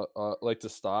to to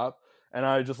stop?" And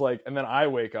I just like, and then I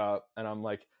wake up and I'm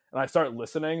like. And I start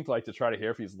listening to to try to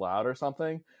hear if he's loud or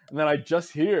something. And then I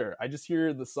just hear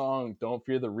the song "Don't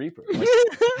Fear the Reaper." Like,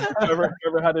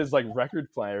 Trevor had his like record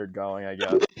player going, I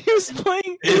guess. He was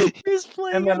playing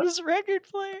on his record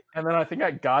player. And then I think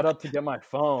I got up to get my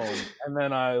phone, and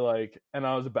then I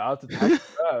was about to text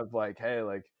Trev like, "Hey,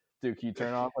 like, dude, can you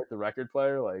turn off like the record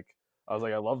player?" Like, I was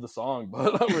like, "I love the song,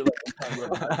 but we're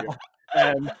like."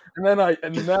 And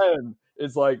then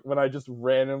it's like when I just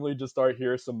randomly just start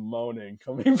hearing some moaning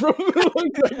coming from the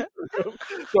room.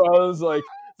 So I was like,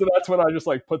 so that's when I just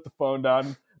like put the phone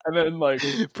down, and then like,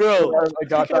 bro, I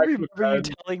got back. I remember you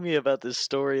telling me about this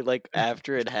story like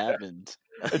after it happened.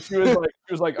 And she was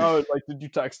like, "Oh, like, did you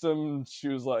text him?" She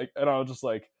was like, and I was just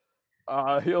like,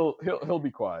 he'll be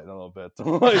quiet in a little bit.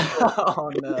 Like, oh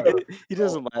no, he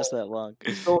doesn't last that long.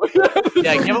 So,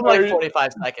 yeah, give him like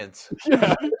 45 seconds.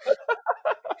 Yeah.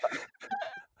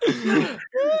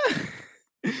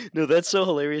 No, that's so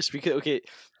hilarious because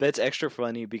that's extra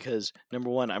funny because number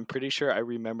one, I'm pretty sure I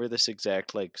remember this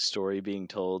exact like story being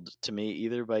told to me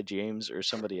either by James or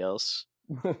somebody else,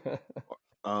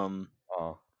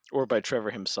 or by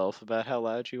Trevor himself about how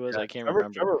loud she was. I can't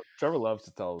remember. Trevor loves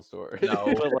to tell the story.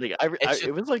 No, but like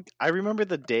it was like I remember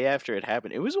the day after it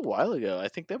happened. It was a while ago. I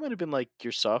think that might have been like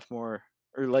your sophomore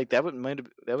Or like that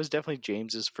was definitely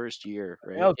James's first year,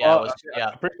 right? That was Yeah, while, it was, yeah.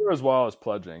 I'm pretty sure it was while I was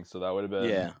pledging, so that would have been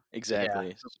Yeah,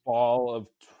 exactly. the fall of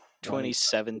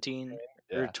 2017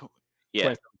 or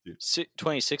Yeah.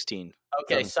 2016.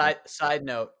 Okay. 17. Side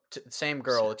note. Same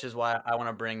girl, which is why I want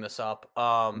to bring this up.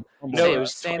 No, Same- it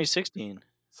was same- 2016.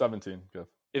 17. Good.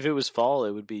 If it was fall,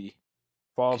 it would be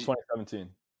Fall of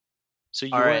 2017. So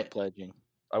you All weren't right. pledging.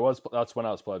 That's when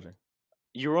I was pledging.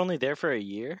 You were only there for a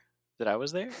year that I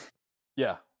was there?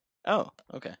 Yeah. Oh,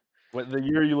 okay. The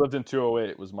year you lived in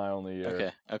 208 was my only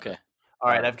year. Okay. All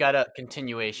right, I've got a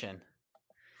continuation.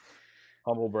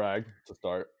 Humble brag to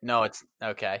start. No, it's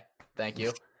okay. Thank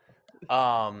you.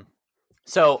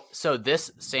 So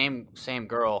this same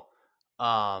girl,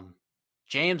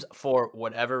 James, for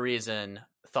whatever reason,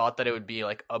 thought that it would be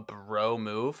like a bro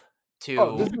move to.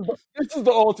 Oh, this is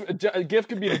the ultimate. Gift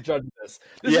can be the judge of this.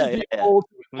 This is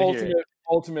the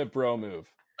ultimate bro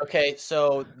move. Okay,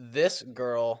 so this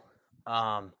girl,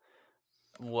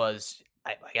 was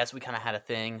I guess we kind of had a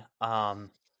thing.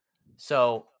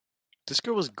 So this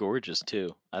girl was gorgeous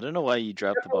too. I don't know why you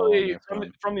dropped the ball on your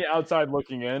phone. From the outside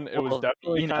looking in, it was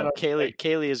definitely kind of.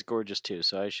 Kaylee is gorgeous too,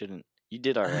 so I shouldn't. You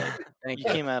did all right. You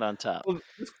came out on top. Well,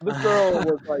 this girl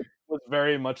was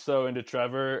very much so into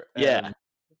Trevor. Yeah,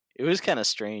 it was kind of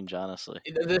strange, honestly.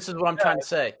 This is what I'm trying to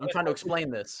say. I'm trying to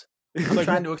explain this. I'm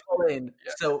trying to explain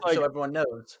so everyone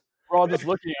knows. We're all just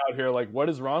looking out here like, what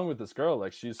is wrong with this girl?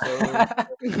 Like, she's so.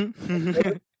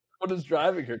 What is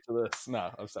driving her to this?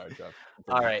 No, I'm sorry, Jeff.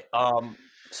 All right.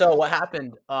 So what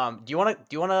happened? Do you want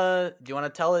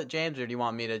to tell it, James, or do you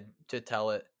want me to tell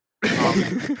it?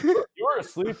 You were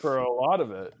asleep for a lot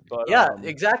of it, but yeah,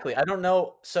 exactly. I don't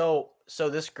know. So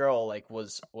this girl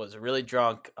was really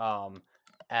drunk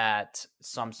at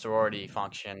some sorority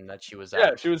function that she was at. Yeah,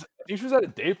 I think she was at a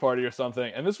day party or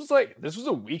something, and this was a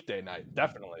weekday night,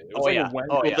 definitely. It was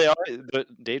the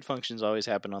date functions always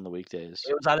happen on the weekdays.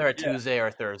 It was either a Tuesday or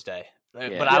a Thursday,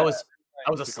 but I was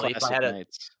asleep. I had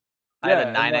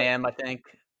a 9 a.m. I think.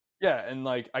 Yeah, and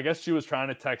I guess she was trying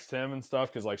to text him and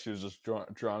stuff because she was just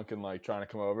drunk and trying to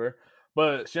come over,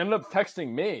 but she ended up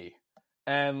texting me,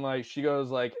 and she goes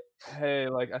hey,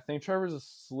 I think Trevor's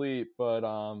asleep, but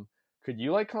could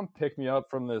you come pick me up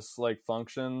from this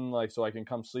function so I can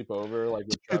come sleep over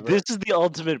with Trevor? This is the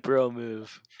ultimate bro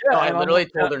move. Yeah, I literally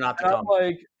told her not to come.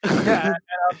 Yeah, and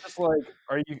I'm just are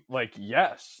you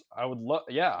yes, I would love.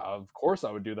 Yeah, of course I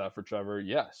would do that for Trevor.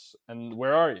 Yes, and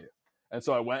where are you? And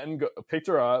so I went and picked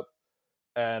her up,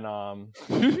 and and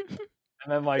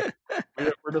then we're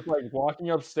just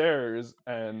walking upstairs,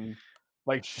 and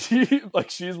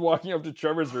she's walking up to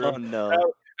Trevor's room. Oh no.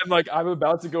 And I'm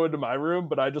about to go into my room,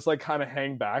 but I just kind of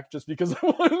hang back just because I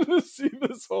wanted to see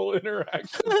this whole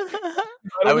interaction.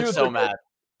 I was so mad.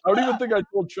 I don't even think I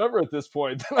told Trevor at this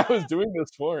point that I was doing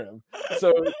this for him.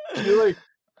 So she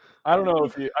I don't know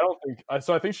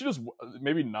so I think she just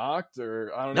maybe knocked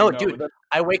or I don't know. No, dude,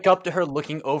 I wake up to her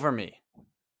looking over me.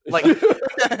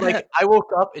 I woke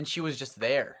up and she was just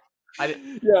there.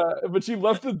 Yeah, but she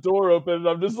left the door open, and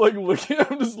I'm just looking.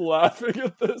 I'm just laughing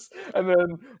at this, and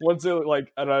then once it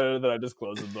and I just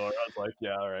closed the door. I was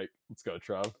yeah, all right, let's go,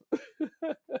 Trev.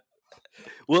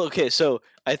 Well, okay, so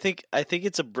I think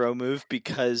it's a bro move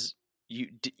because you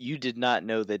did not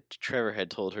know that Trevor had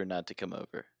told her not to come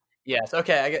over. Yes,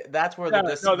 okay, that's where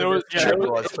Trevor told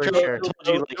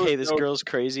you hey, this girl's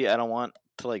crazy. I don't want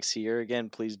to see her again.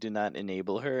 Please do not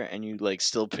enable her, and you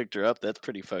still picked her up. That's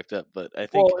pretty fucked up. But I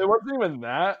think it wasn't even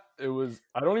that. It was.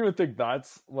 I don't even think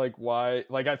that's why.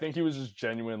 I think he was just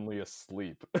genuinely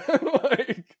asleep.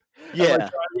 Yeah, trying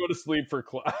to go to sleep for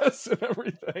class and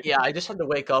everything. Yeah, I just had to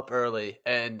wake up early,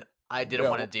 and I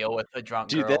didn't want to deal with a drunk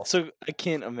girl. Dude, that's so. I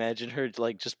can't imagine her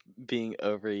just being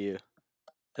over you.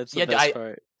 That's the best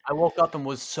part. I woke up and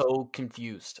was so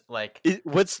confused.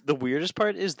 What's the weirdest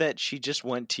part is that she just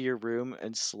went to your room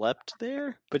and slept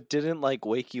there, but didn't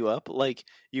wake you up.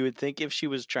 You would think if she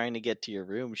was trying to get to your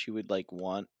room, she would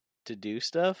want to do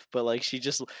stuff, but she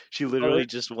literally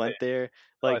just went there.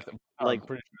 I'm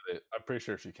pretty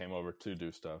sure she came over to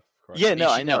do stuff. Yeah, no,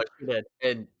 I know she did,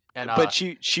 but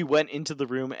she went into the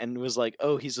room and was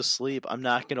oh, he's asleep. I'm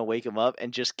not gonna wake him up,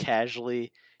 and just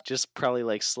casually, just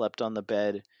probably slept on the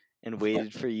bed. And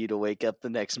waited for you to wake up the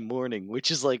next morning, which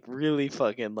is really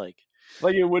fucking it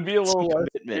would be a little less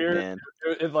weird, man.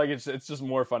 It's just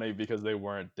more funny because they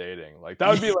weren't dating. That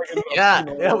would be we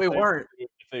weren't. If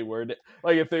they were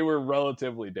if they were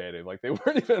relatively dating, they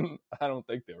weren't even. I don't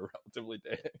think they were relatively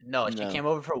dating. No, she came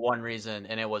over for one reason,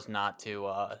 and it was not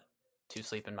to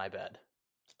sleep in my bed.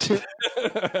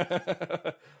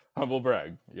 Humble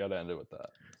brag. You got to end it with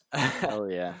that. Hell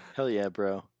yeah,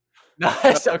 bro. No,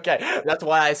 it's okay. That's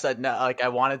why I said no. Like I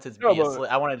wanted to be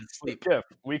asleep. I wanted to sleep. Yeah,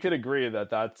 we could agree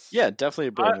that's definitely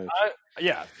a bro move.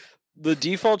 Yeah. The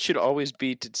default should always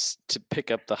be to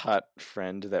pick up the hot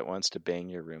friend that wants to bang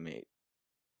your roommate,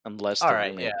 unless the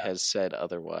roommate has said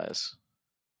otherwise.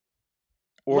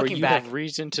 Or you have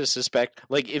reason to suspect,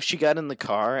 like if she got in the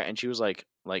car and she was like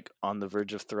on the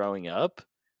verge of throwing up,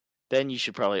 then you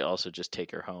should probably also just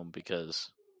take her home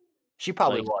because she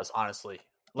probably was, honestly.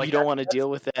 Like you don't want to deal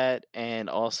with that, and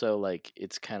also like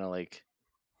it's kind of like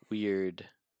weird.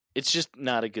 It's just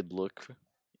not a good look.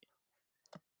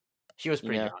 She was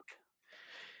pretty drunk.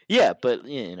 Yeah, but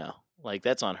like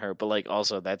that's on her. But like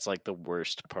also that's like the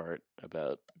worst part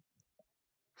about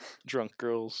drunk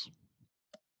girls,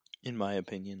 in my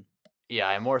opinion. Yeah,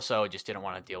 I more so just didn't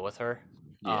want to deal with her.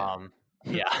 Yeah.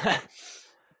 Yeah.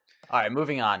 All right,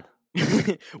 moving on.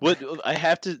 What I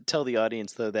have to tell the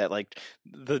audience though that like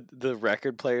the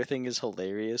record player thing is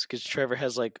hilarious because Trevor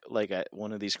has like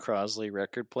one of these Crosley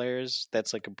record players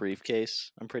that's like a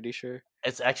briefcase. I'm pretty sure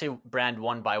it's actually brand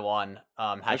 1x1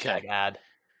 hashtag ad,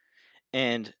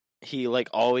 and he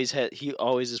always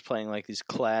is playing like these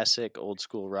classic old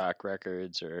school rock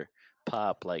records or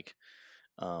pop like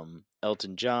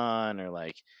Elton John or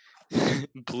like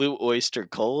Blue Oyster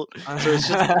Cult. So it's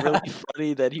just really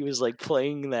funny that he was like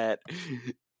playing that,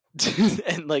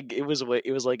 and like it was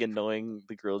like annoying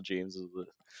the girl James.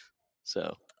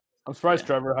 So I'm surprised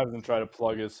Trevor hasn't tried to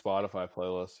plug his Spotify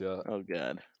playlist yet. Oh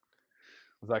God,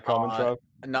 is that coming, Trev?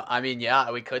 No, I mean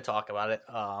we could talk about it.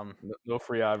 No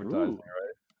free advertising,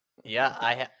 right?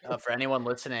 Yeah, for anyone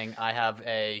listening, I have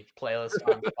a playlist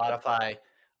on Spotify.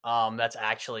 That's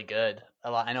actually good.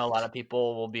 I know a lot of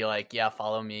people will be like, "Yeah,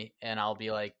 follow me," and I'll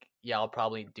be like, "Yeah, I'll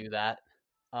probably do that."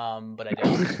 But I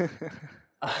don't.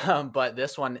 But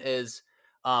this one is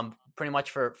pretty much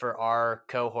for our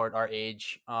cohort, our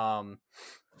age.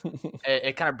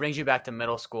 It kind of brings you back to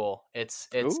middle school. It's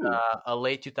a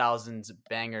late 2000s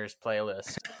bangers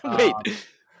playlist. Wait,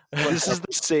 this is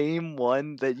the same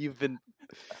one that you've been.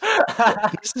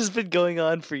 This has been going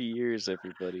on for years,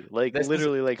 everybody. Like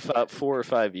literally, like 4 or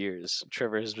 5 years.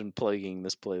 Trevor has been plugging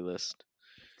this playlist.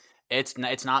 It's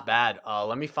not bad.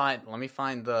 Let me find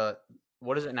the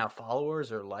what is it now?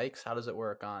 Followers or likes? How does it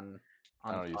work on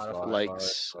Spotify?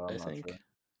 Likes, I think. Sure.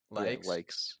 Likes. Yeah,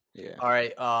 likes. Yeah. All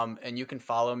right. And you can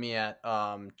follow me at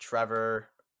Trevor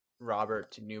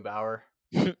Robert Neubauer.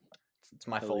 It's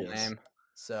my full name.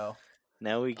 So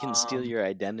now we can steal your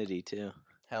identity too.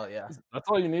 Hell yeah. That's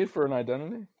all you need for an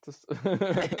identity?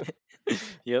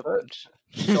 Yep.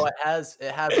 So it has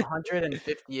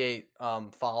 158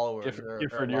 followers.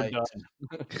 Gifford, you're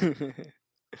done.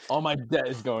 All my debt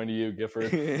is going to you,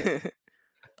 Gifford.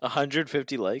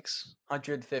 150 likes?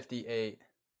 158.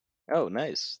 Oh,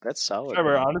 nice. That's solid.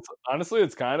 Trevor, honestly,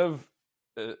 it's kind of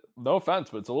no offense,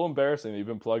 but it's a little embarrassing that you've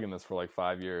been plugging this for like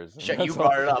 5 years. Shit, you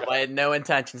brought it up. I had no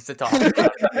intentions to talk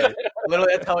about it.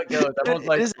 Literally, that's how it goes. Everyone's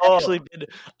like, actually been,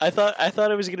 I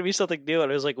thought it was going to be something new,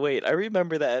 and I was like, wait, I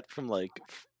remember that from like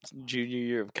junior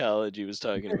year of college. He was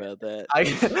talking about that. I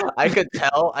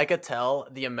could tell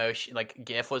the emotion. Like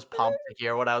Giff was pumped to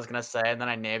hear what I was going to say, and then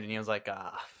I named it, and he was like,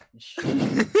 shit.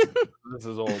 This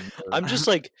is old. I'm just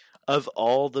like, of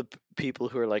all the people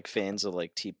who are like fans of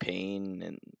like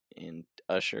T-Pain and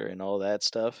Usher and all that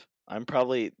stuff, I'm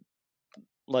probably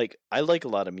like, I like a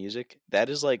lot of music. That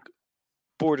is like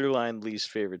borderline least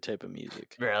favorite type of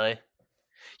music. Really?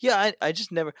 Yeah, I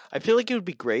just never. I feel like it would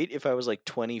be great if I was like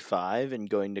 25 and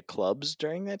going to clubs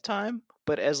during that time.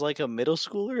 But as like a middle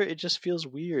schooler, it just feels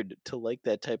weird to like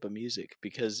that type of music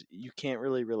because you can't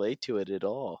really relate to it at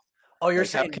all. Oh, you're like,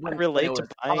 saying how can I relate to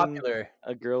buying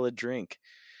a girl a drink?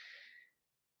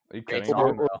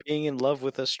 Or being in love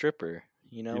with a stripper?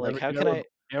 You know, like how can I?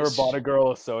 You ever bought a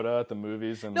girl a soda at the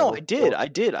movies? No, I did. I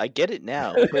get it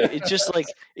now, but it's just like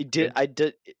it did. I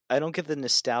don't get the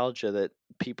nostalgia that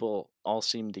people all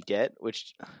seem to get,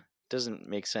 which doesn't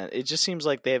make sense. It just seems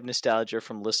like they have nostalgia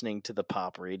from listening to the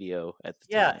pop radio at the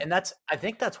time. Yeah, and I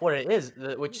think that's what it is,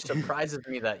 which surprises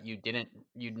me that you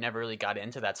never really got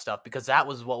into that stuff because that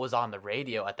was what was on the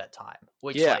radio at that time.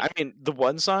 Which, yeah, I mean, the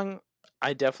one song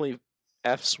I definitely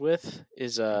F's with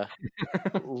is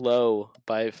 "Low"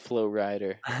 by Flo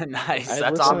Rida. Nice. I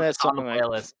that's listen on to that song the like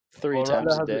playlist 3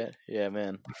 times a day. Yeah,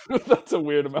 man. That's a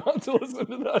weird amount to listen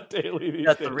to that daily. These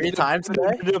days. 3 times a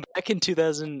day. Back in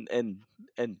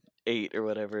 2008 or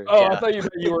whatever. Oh, yeah. I thought you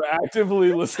were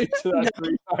actively listening to that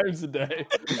 3 times a day,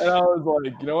 and I was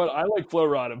like, you know what? I like Flo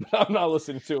Rida, but I'm not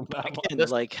listening to him that much. Again,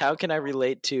 like, how can I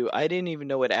relate to? I didn't even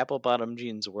know what apple bottom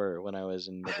jeans were when I was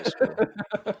in middle school.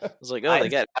 I was like, oh, they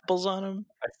got apples on them.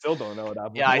 I still don't know what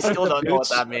apples. Yeah, I still don't know what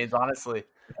that means, honestly.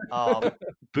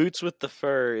 Boots with the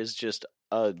fur is just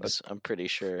Uggs. I'm pretty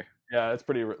sure. Yeah, that's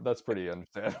pretty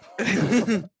understandable.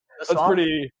 That's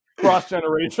pretty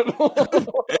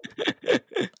cross-generational.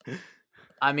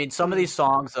 I mean, some of these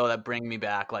songs though that bring me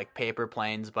back, like "Paper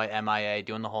Planes" by MIA,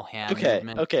 doing the whole hand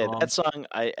movement. Okay, that song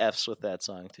I f's with that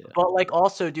song too. But like,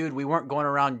 also, dude, we weren't going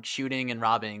around shooting and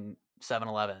robbing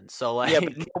 7-Eleven, so like, yeah,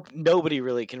 but nobody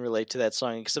really can relate to that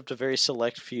song except a very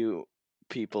select few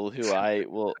people who I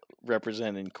will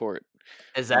represent in court.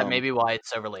 Is that maybe why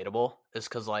it's so relatable? Is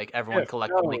because like everyone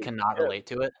collectively cannot relate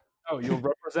to it. Oh, you'll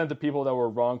represent the people that were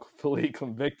wrongfully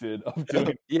convicted of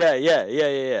doing.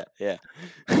 Yeah.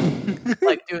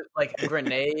 Like, dude, like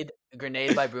Grenade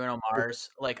by Bruno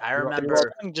Mars. Like, I remember.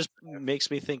 That song just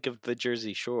makes me think of the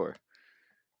Jersey Shore.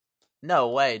 No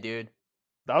way, dude.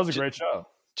 That was a great show.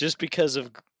 Just because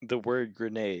of the word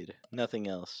grenade, nothing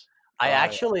else. I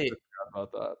actually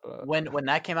about that. But... When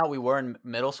that came out, we were in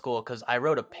middle school because I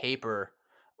wrote a paper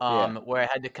where I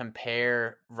had to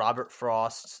compare Robert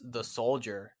Frost's "The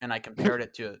Soldier" and I compared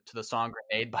it to the song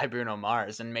 "Grenade" by Bruno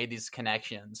Mars and made these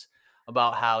connections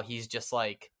about how he's just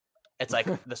like, it's like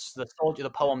the soldier, the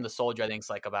poem "The Soldier" I think is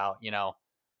like about, you know,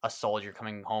 a soldier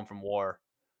coming home from war,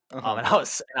 and I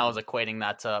was equating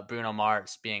that to Bruno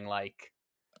Mars being like,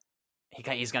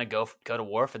 he's gonna go to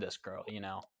war for this girl, you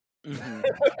know.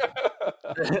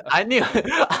 I knew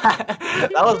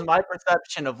that was my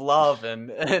perception of love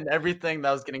and everything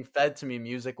that was getting fed to me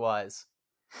music wise.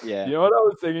 Yeah. You know what I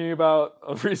was thinking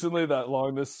about recently that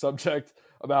along this subject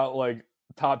about like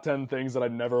top 10 things that I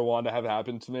never want to have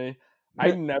happen to me? I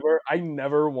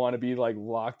never want to be like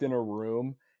locked in a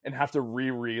room and have to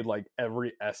reread like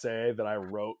every essay that I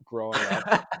wrote growing up,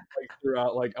 like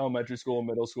throughout like elementary school,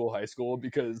 middle school, high school,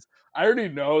 because I already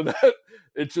know that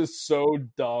it's just so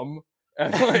dumb.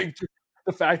 And like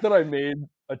the fact that I made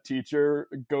a teacher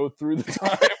go through the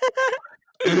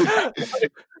time,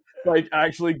 like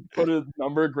actually put a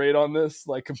number grade on this,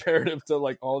 like comparative to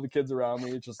like all the kids around me,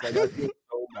 it's just like I feel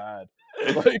so bad.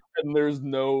 Like, and there's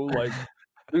no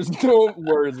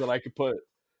words that I could put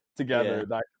together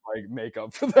that could like make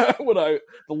up for that.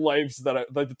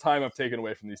 The time I've taken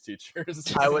away from these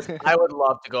teachers. I would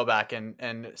love to go back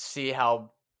and see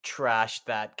how trash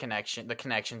the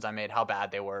connections I made, how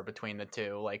bad they were between the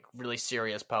two, like really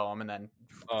serious poem and then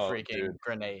freaking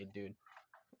grenade, dude.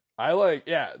 I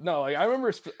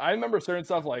remember certain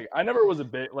stuff. Like I never was a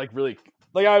bit like really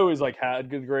like I always like had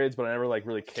good grades, but I never like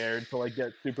really cared to like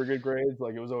get super good grades.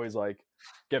 Like it was always like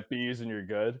get B's and you're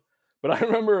good. But I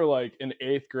remember like in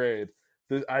 8th grade,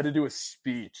 I had to do a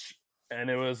speech, and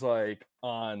it was like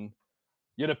you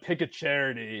had to pick a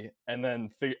charity, and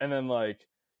then like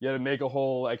you had to make a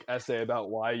whole like essay about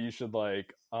why you should donate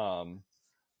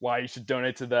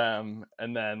to them,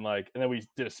 and then we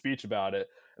did a speech about it.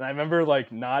 And I remember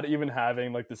like not even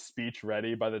having like the speech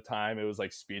ready by the time it was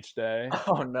like speech day.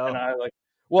 Oh no! And I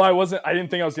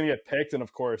didn't think I was gonna get picked, and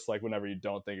of course, like whenever you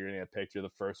don't think you're gonna get picked, you're the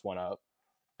first one up.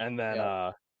 And then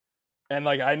and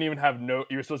like I didn't even have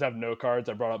you were supposed to have note cards.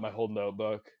 I brought up my whole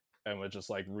notebook and was just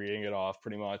like reading it off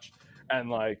pretty much. And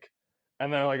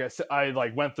then like I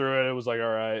like went through it. It was like all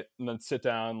right, and then sit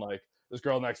down. Like this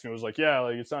girl next to me was like, yeah,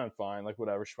 like it sounded fine, like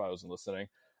whatever. She probably wasn't listening.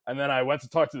 And then I went to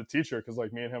talk to the teacher because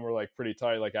like me and him were like pretty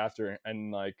tight like after,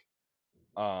 and like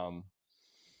and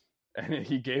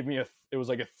he gave me it was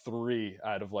like a 3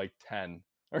 out of like 10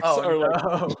 or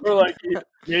like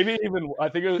maybe even I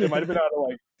think it might have been out of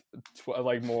like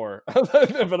like more,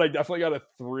 but I definitely got a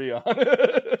 3 on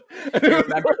it. You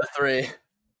remember the 3?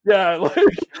 Yeah,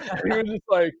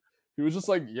 like he was just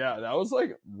like, yeah, that was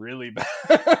like really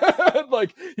bad.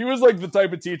 Like he was like the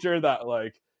type of teacher that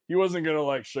like he wasn't gonna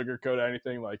like sugarcoat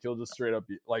anything. Like he'll just straight up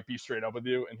be straight up with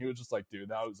you. And he was just like, dude,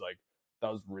 that was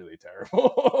really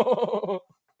terrible.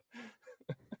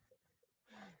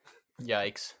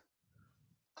 Yikes.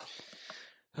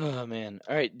 Oh man.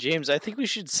 All right, James, I think we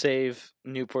should save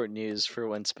Newport News for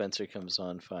when Spencer comes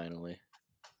on finally.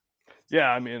 Yeah,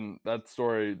 I mean that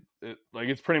story.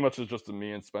 It's pretty much just a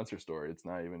me and Spencer story. It's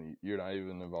not even you're not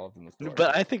even involved in the story.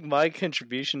 But I think my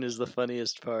contribution is the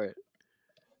funniest part.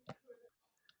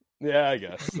 Yeah, I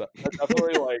guess that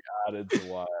definitely like added to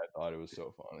why I thought it was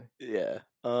so funny. Yeah.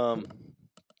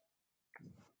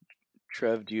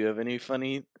 Trev, do you have any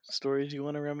funny stories you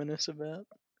want to reminisce about?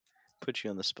 Put you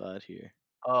on the spot here.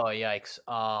 Oh yikes.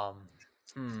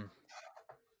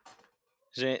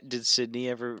 Did Sydney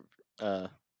ever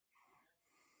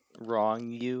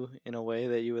wrong you in a way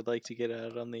that you would like to get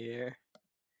out on the air?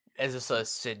 Is this a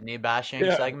Sydney bashing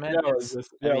segment? Yeah,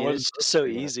 it's just so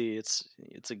easy.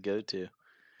 It's a go-to.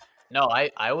 No, I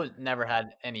never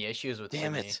had any issues with Sydney.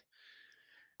 Damn it.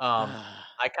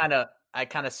 I kind of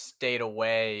of stayed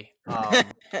away.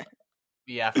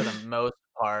 Yeah, for the most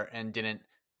part, and didn't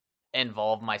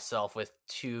involve myself with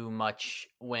too much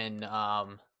when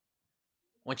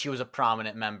she was a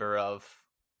prominent member of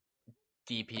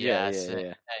DPS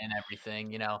and everything,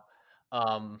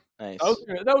 Nice.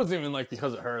 That wasn't even like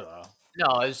because of her though. No,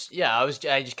 I just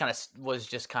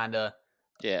kind of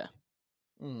yeah.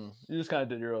 You just kind of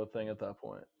did your own thing at that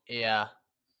point. Yeah.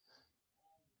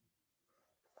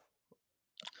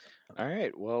 All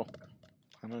right. Well,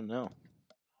 I don't know.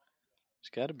 There's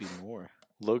got to be more.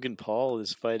 Logan Paul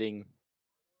is fighting.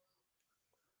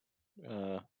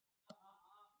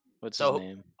 What's his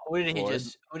name? Who did he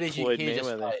just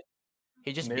fight?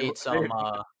 He just beat some.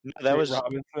 No, that was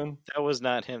Robinson. That was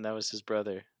not him. That was his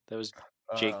brother. That was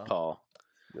Jake Paul.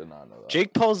 Did not know that.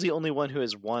 Jake Paul's the only one who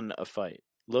has won a fight.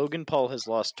 Logan Paul has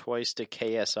lost twice to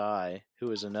KSI,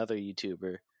 who is another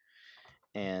YouTuber.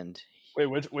 And wait,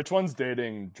 which one's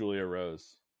dating Julia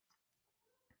Rose?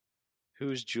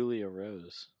 Who's Julia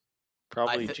Rose?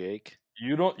 Probably Jake.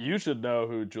 You should know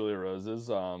who Julia Rose is.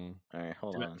 All right,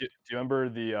 hold on. Do you remember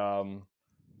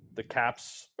the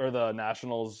Caps or the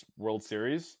Nationals World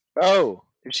Series? Oh,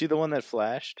 is she the one that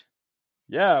flashed?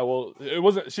 Yeah, well, it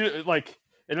wasn't. She like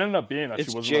it ended up being that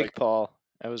it's she wasn't Jake like, Paul.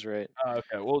 I was right.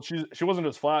 Okay, well, she wasn't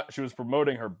just flat. She was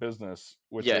promoting her business,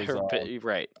 which is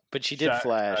right. But she did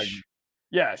flash.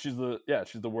 She's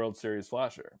the World Series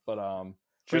flasher. But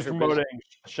she was promoting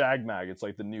Shag Mag. It's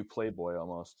like the new Playboy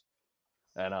almost.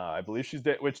 And I believe she's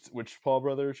which Paul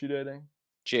brother is she dating?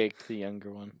 Jake, the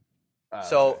younger one.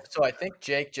 So I think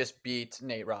Jake just beat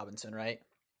Nate Robinson, right?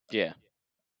 Yeah.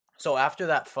 So after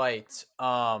that fight,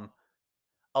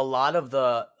 a lot of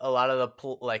the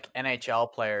like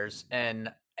NHL players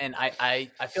and I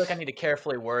feel like I need to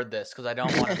carefully word this because I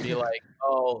don't want to be like,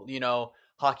 oh,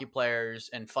 hockey players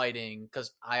and fighting,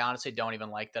 because I honestly don't even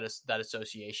like that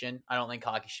association. I don't think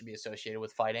hockey should be associated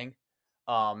with fighting.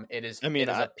 It is. I mean,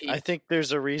 I think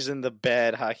there's a reason the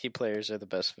bad hockey players are the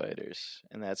best fighters,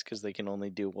 and that's because they can only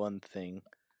do one thing.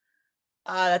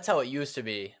 That's how it used to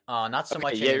be. Not so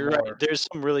much anymore. You're right. There's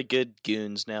some really good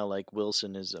goons now. Like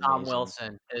Wilson is amazing. Tom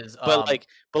Wilson is. But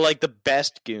the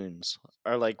best goons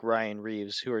are like Ryan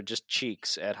Reeves, who are just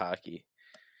cheeks at hockey.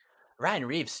 Ryan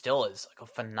Reeves still is like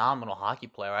a phenomenal hockey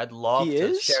player. I'd love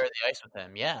to share the ice with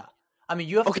him. Yeah. I mean,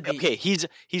 you have to be... Okay, he's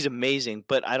amazing,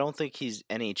 but I don't think he's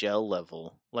NHL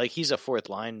level. Like, he's a fourth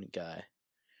line guy.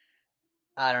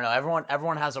 I don't know.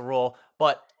 Everyone has a role,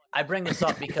 but I bring this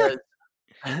up because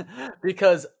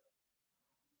because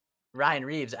Ryan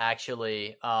Reeves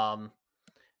actually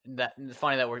that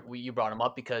funny that you brought him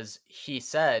up because he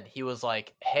said he was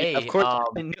like, "Hey, of course." I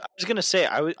was gonna say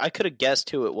I could have guessed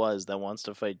who it was that wants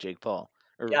to fight Jake Paul.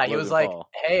 He was like, Paul.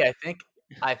 "Hey,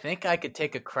 I think I could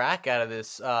take a crack out of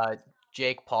this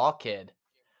Jake Paul kid,"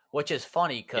 which is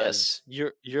funny because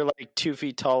you're like 2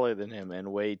 feet taller than him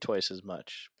and weigh twice as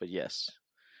much. But yes,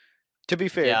 to be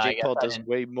fair, Jake Paul does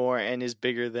way more and is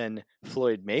bigger than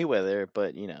Floyd Mayweather.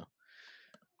 But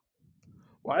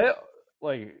why?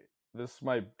 Like, this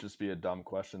might just be a dumb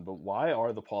question, but why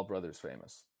are the Paul brothers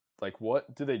famous? Like,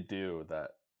 what do they do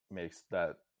that makes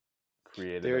that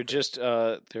creative? They're just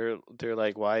they're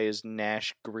like, why is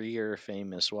Nash Greer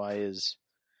famous? Why is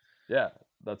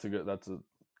That's a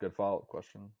good follow-up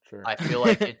question. Sure. I feel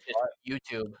like it's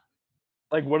just YouTube.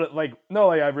 Like what? Like no.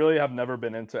 Like I really have never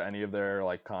been into any of their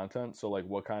like content. So like,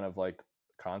 what kind of like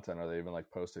content are they even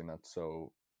like posting? That's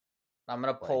so. I'm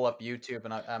gonna pull up YouTube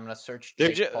and I'm gonna search.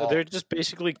 They're just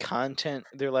basically content.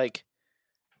 They're like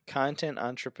content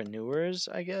entrepreneurs,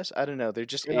 I guess. I don't know. They're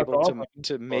just able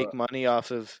to make money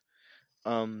off of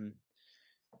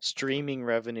streaming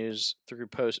revenues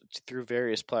through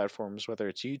various platforms, whether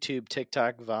it's YouTube,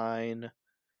 TikTok, Vine.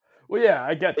 Well, yeah,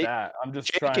 I get that. I'm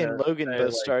just Jake and Logan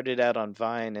both started out on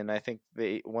Vine, and I think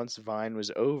once Vine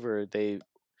was over, they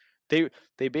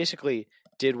basically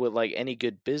did what like any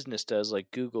good business does,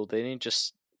 like Google. They didn't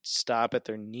just stop at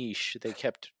their niche. They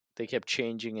kept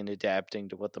changing and adapting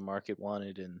to what the market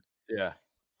wanted, and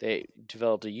they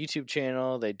developed a YouTube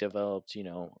channel. They developed,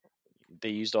 they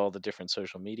used all the different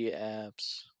social media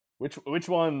apps. Which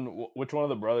one of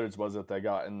the brothers was it that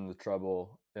got in the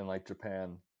trouble in like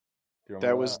Japan? Do you remember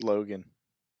that was Logan,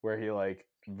 where he like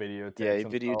videotaped. Yeah, he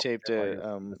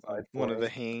videotaped one of the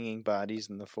hanging bodies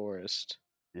in the forest.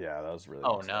 Yeah, that was really.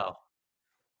 Oh no!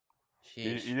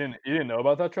 You didn't know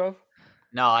about that, Trev?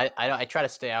 No, I try to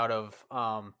stay out of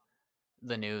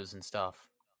the news and stuff.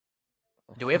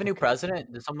 Do we have a new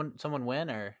president? Did someone win,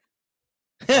 or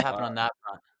what happened on that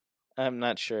front? I'm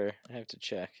not sure. I have to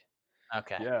check.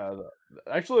 Okay. Yeah,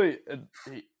 actually,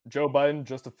 Joe Biden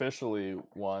just officially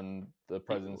won the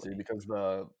presidency because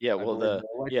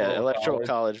electoral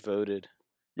college voted,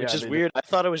 which is weird. I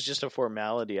thought it was just a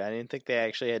formality. I didn't think they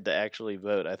actually had to actually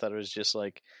vote. I thought it was just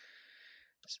like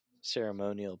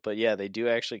ceremonial. But yeah, they do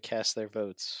actually cast their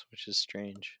votes, which is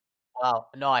strange. Wow.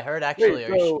 No, I heard actually.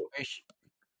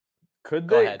 Could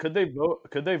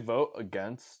they vote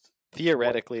against?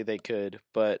 Theoretically, they could,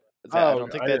 but I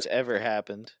don't think that's ever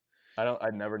happened.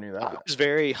 I never knew that. I was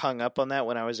very hung up on that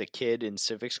when I was a kid in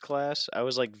civics class. I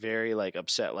was like very like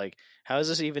upset. Like, how is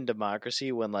this even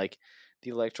democracy when like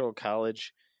the electoral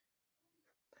college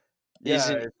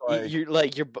isn't?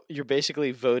 You're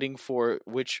basically voting for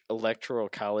which electoral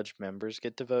college members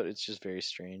get to vote. It's just very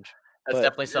strange. That's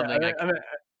definitely something.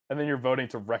 And then you're voting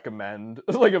to recommend,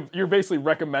 you're basically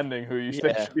recommending who you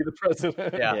think should be the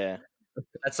president. Yeah.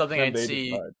 That's something I'd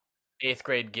see 8th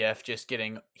grade GIF just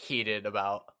getting heated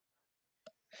about.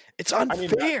 It's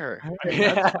unfair.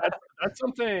 That's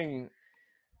something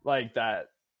like that.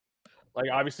 Like,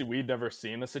 obviously, we'd never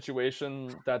seen a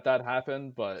situation that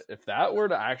happened, but if that were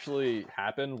to actually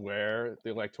happen, where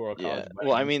the electoral college,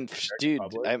 well, I mean, dude,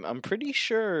 I'm pretty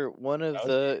sure one of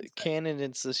the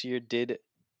candidates this year did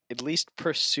at least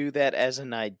pursue that as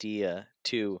an idea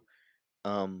to,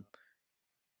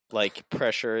 like,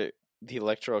 pressure the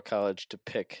electoral college to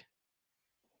pick.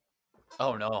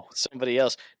 Oh no, somebody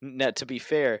else. Now, to be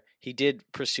fair, he did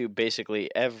pursue basically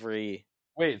every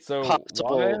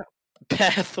possible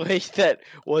pathway that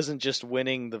wasn't just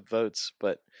winning the votes,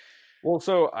 but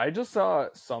so I just saw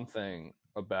something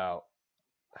about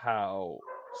how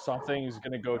something is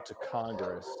going to go to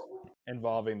Congress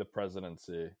involving the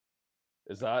presidency.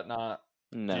 Is that not?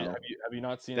 No. Have you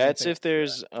not seen? That's if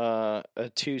there's a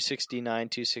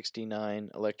 269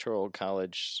 electoral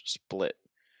college split,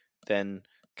 then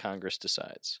Congress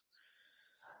decides.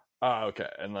 Oh, okay.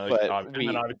 And then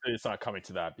obviously it's not coming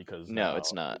to that because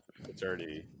it's not. It's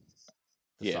already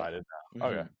decided now.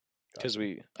 Mm-hmm. Okay. Because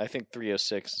I think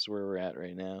 306 is where we're at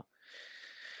right now.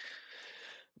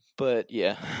 But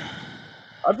yeah,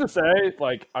 I have to say,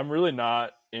 like, I'm really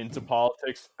not into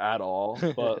politics at all,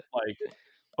 but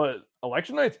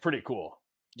election night's pretty cool.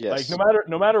 Yes. Like,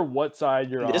 no matter what side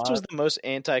you're on. This was the most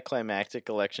anticlimactic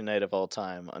election night of all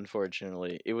time,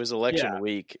 unfortunately. It was election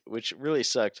week, which really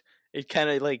sucked. It kind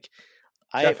of like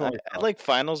I like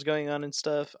finals going on and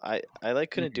stuff. I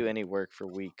couldn't do any work for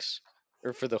weeks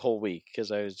or for the whole week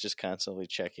because I was just constantly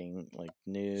checking like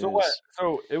news. So what?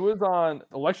 So it was on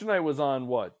election night was on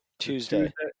what?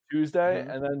 Tuesday. Mm-hmm.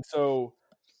 And then so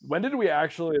when did we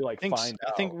actually find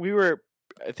out?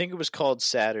 I think it was called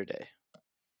Saturday.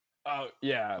 Oh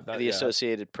yeah, the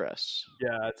Associated Press.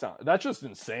 Yeah, that's just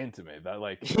insane to me.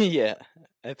 That yeah,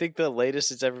 I think the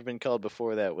latest it's ever been called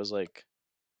before that was like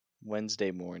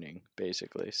Wednesday morning,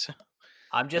 basically. So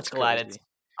I'm just glad it's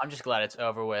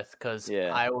over with because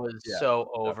I was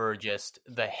so over just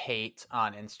the hate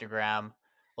on Instagram.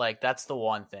 Like that's the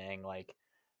one thing. Like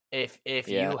if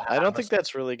you, I don't think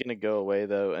that's really going to go away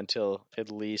though until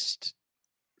at least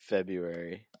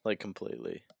February, like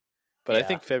completely. But I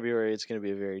think February it's going to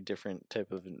be a very different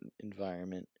type of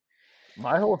environment.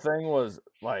 My whole thing was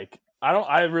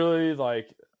I really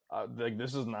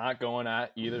this is not going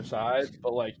at either side,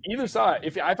 but either side,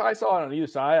 if I saw it on either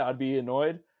side, I'd be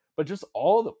annoyed. But just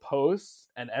all the posts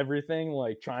and everything,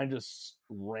 trying to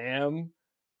ram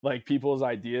people's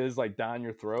ideas down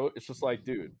your throat, it's just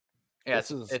dude. Yeah,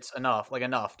 it's enough.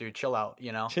 Enough, dude. Chill out,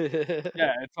 you know?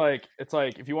 Yeah, it's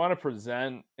like if you want to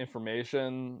present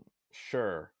information,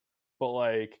 sure.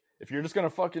 But if you're just gonna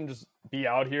fucking just be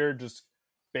out here just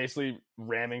basically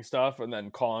ramming stuff and then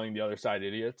calling the other side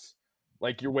idiots,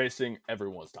 you're wasting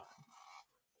everyone's time.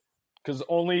 Because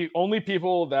only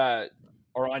people that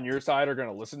are on your side are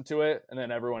gonna listen to it, and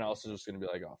then everyone else is just gonna be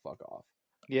like, "Oh, fuck off."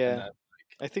 Yeah, then,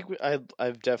 I think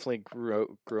I've definitely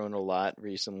grown a lot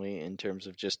recently in terms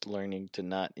of just learning to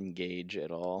not engage at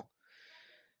all.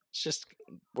 It just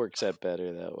works out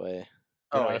better that way.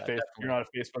 You're not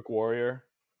a Facebook warrior.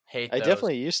 I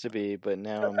definitely used to be, but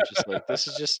now I'm just this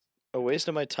is just a waste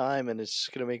of my time, and it's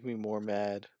just gonna make me more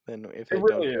mad than if I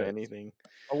don't do anything.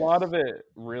 A lot of it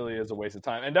really is a waste of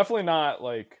time, and definitely not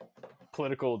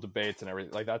political debates and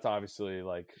everything. That's obviously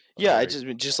I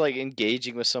just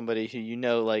engaging with somebody who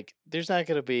there's not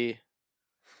gonna be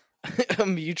a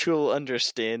mutual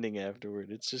understanding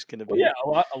afterward. It's just gonna be a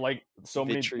lot so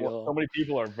many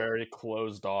people are very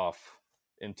closed off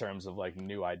in terms of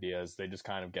new ideas. They just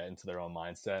kind of get into their own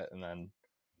mindset and then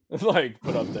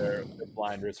put up their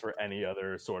blinders for any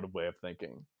other sort of way of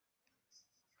thinking.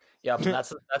 Yeah,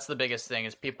 that's the biggest thing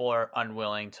is people are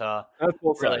unwilling to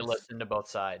really listen to both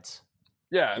sides.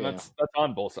 Yeah, and that's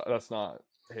on both sides. That's not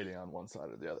hating on one side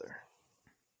or the other.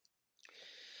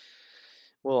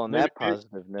 Well, on that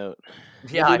positive note.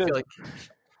 Yeah, I feel like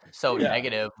so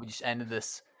negative. We just ended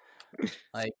this.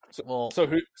 Like, so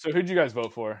who'd you guys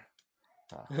vote for?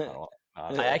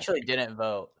 I actually didn't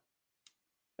vote.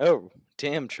 Oh,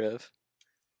 damn, Trev.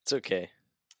 It's okay.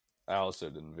 I also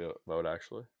didn't vote,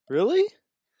 actually. Really?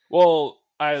 Well,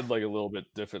 I had like a little bit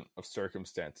different of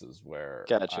circumstances where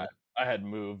Gotcha. I had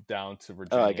moved down to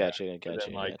Virginia. Oh, I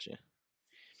gotcha.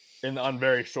 On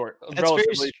very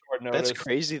relatively short notice. That's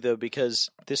crazy, though, because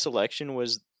this election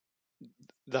was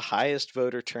the highest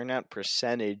voter turnout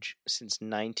percentage since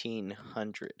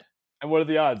 1900. And what are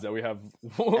the odds that we have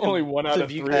only one out of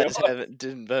three? You guys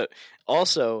didn't vote.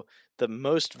 Also, the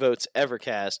most votes ever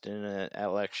cast in an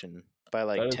election by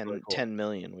like 10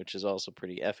 million, which is also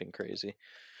pretty effing crazy.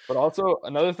 But also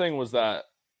another thing was that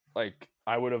like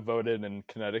I would have voted in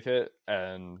Connecticut,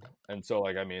 and so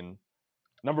like I mean,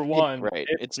 number one, right?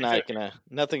 It's not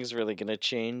nothing's really gonna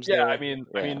change. Yeah, there. I mean,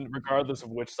 regardless of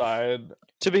which side.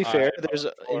 To be fair, there's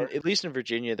at least in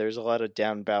Virginia, there's a lot of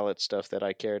down ballot stuff that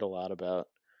I cared a lot about,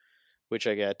 which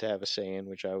I got to have a say in,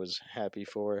 which I was happy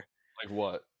for. Like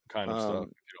what kind of stuff, if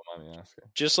you don't mind me asking?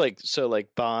 Just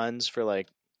like bonds for like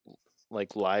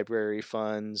library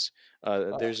funds.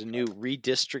 There's a new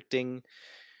redistricting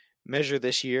measure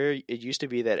this year. It used to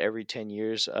be that every 10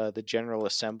 years, the General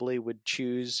Assembly would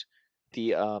choose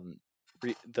the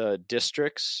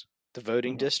districts, the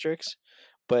voting districts.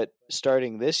 But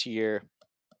starting this year,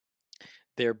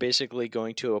 they're basically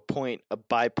going to appoint a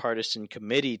bipartisan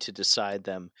committee to decide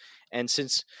them. And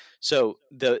so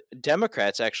the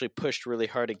Democrats actually pushed really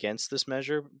hard against this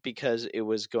measure because it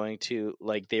was going to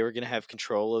they were going to have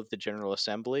control of the General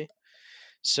Assembly.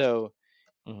 So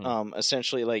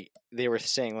essentially they were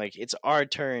saying it's our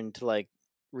turn to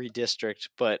redistrict,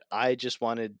 but I just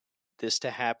wanted this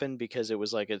to happen because it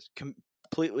was a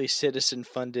completely citizen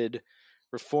funded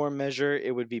reform measure.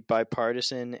 It would be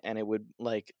bipartisan, and it would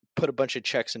put a bunch of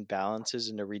checks and balances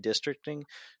into redistricting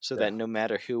so that no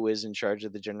matter who is in charge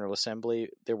of the General Assembly,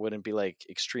 there wouldn't be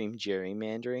extreme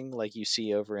gerrymandering like you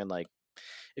see over in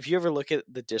if you ever look at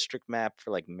the district map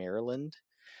for Maryland,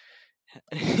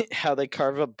 how they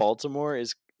carve up Baltimore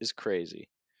is crazy.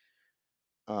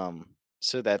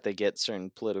 So that they get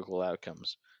certain political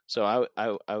outcomes. So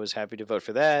I was happy to vote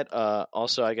for that.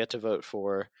 Also, I got to vote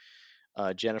for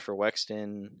Jennifer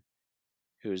Wexton,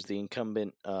 who's the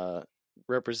incumbent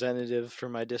representative for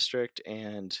my district,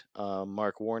 and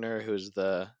Mark Warner, who's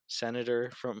the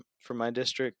senator from my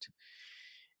district.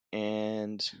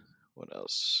 And what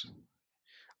else?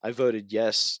 I voted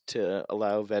yes to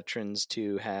allow veterans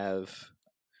to have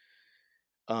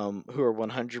who are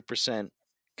 100%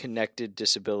 connected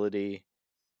disability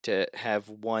to have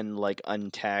one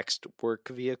untaxed work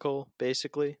vehicle,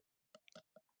 basically.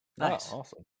 Nice. Oh,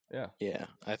 awesome. Yeah,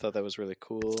 I thought that was really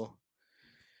cool.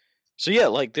 So yeah,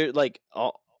 they're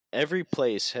every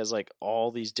place has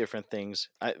all these different things.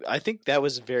 I think that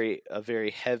was a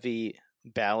very heavy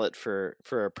ballot for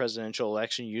a presidential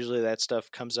election. Usually that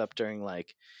stuff comes up during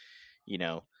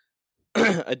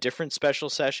a different special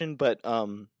session, but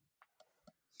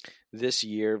this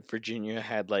year Virginia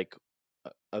had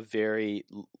a very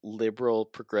liberal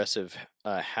progressive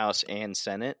House and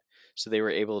Senate, so they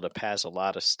were able to pass a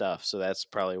lot of stuff. So that's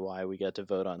probably why we got to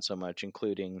vote on so much,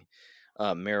 including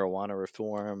marijuana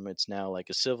reform. It's now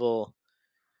a civil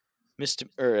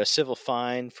a civil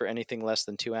fine for anything less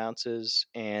than 2 ounces,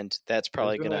 and that's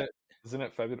probably isn't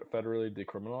it federally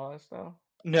decriminalized now?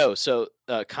 No, so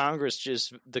the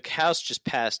House just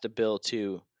passed a bill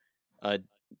to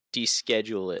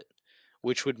deschedule it,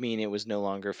 which would mean it was no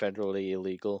longer federally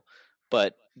illegal.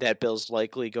 But that bill's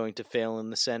likely going to fail in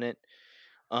the Senate.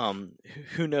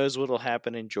 Who knows what'll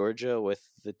happen in Georgia with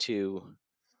the two,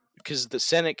 because the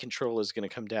Senate control is going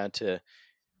to come down to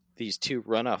these two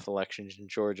runoff elections in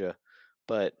Georgia.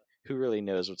 But who really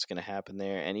knows what's going to happen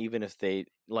there? And even if they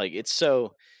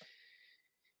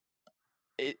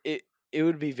it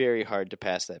would be very hard to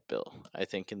pass that bill, I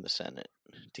think, in the Senate,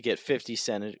 to get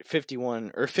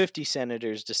 51 or 50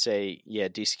 senators to say, yeah,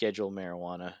 deschedule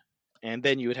marijuana. And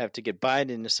then you would have to get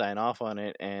Biden to sign off on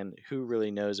it, and who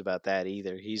really knows about that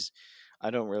either?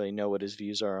 I don't really know what his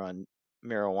views are on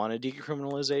marijuana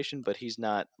decriminalization, but he's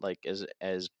not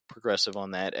as progressive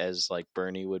on that as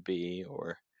Bernie would be,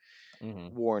 or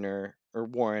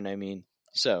Warren, I mean.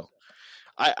 So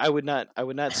I would not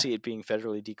see it being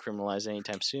federally decriminalized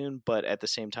anytime soon, but at the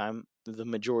same time, the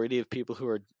majority of people who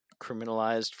are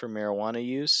criminalized for marijuana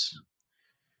use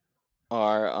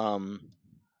are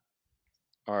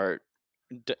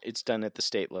it's done at the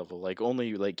state level.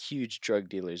 Only huge drug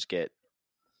dealers get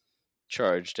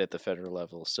charged at the federal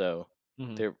level, so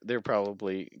they're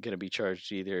probably going to be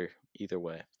charged either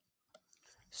way.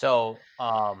 So,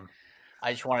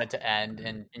 I just wanted to end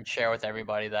and share with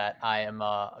everybody that I am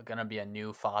going to be a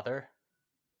new father.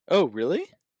 Oh, really?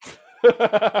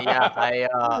 Yeah,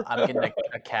 I'm getting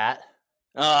a cat.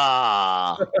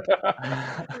 Ah,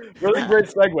 really great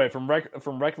segue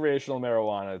from recreational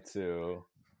marijuana to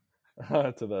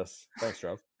this. Thanks,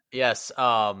 Trev. Yes.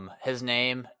 His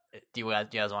name. Do you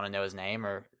guys want to know his name,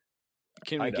 or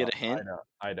can we get a hint?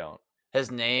 I don't.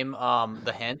 His name.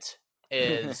 The hint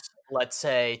is let's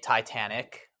say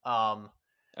Titanic. God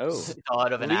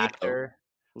of an Leo. actor.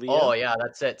 Leo? Oh yeah,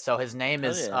 that's it. So his name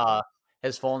is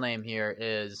his full name here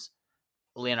is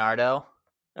Leonardo.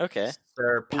 Okay.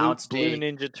 Sir Pounce Blue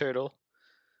Ninja Turtle.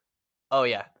 Oh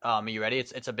yeah. Are you ready?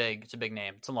 It's a big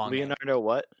name. It's a long name. Leonardo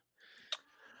what?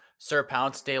 Sir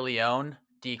Pounce de Leon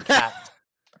de Cat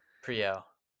Prio.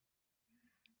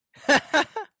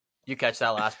 You catch that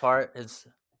last part? It's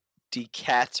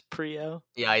DiCaprio.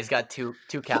 Yeah, he's got two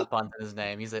cat puns in his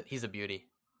name. He's a beauty.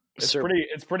 It's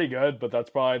pretty good, but that's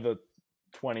probably the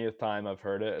 20th time I've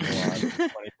heard it in the last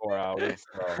 24 hours.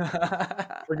 So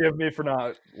forgive me for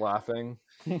not laughing.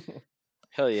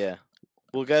 Hell yeah!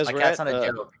 Well, guys, My cat's not a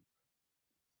joke.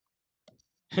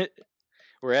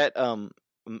 We're at an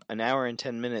hour and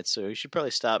 10 minutes, so we should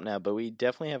probably stop now. But we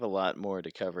definitely have a lot more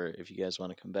to cover if you guys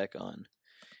want to come back on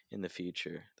in the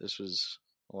future. This was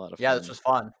a lot of fun. Yeah, this was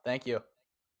fun. Thank you.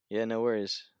 Yeah, no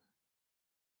worries.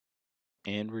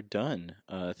 And we're done.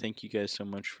 Thank you guys so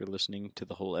much for listening to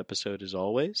the whole episode as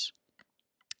always.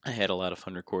 I had a lot of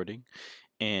fun recording.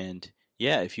 And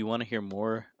yeah, if you want to hear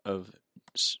more of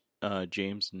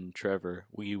James and Trevor,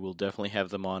 we will definitely have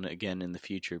them on again in the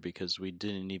future because we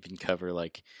didn't even cover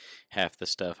like half the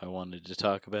stuff I wanted to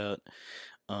talk about.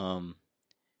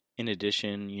 In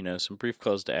addition, some brief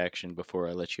calls to action before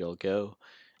I let you all go.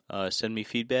 Send me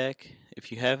feedback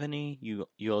if you have any. You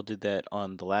all did that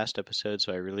on the last episode,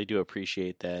 so I really do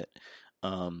appreciate that.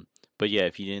 But yeah,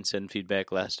 if you didn't send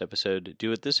feedback last episode,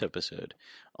 do it this episode.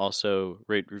 Also,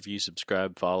 rate, review,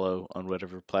 subscribe, follow on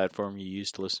whatever platform you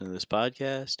use to listen to this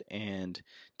podcast, and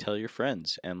tell your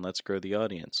friends, and let's grow the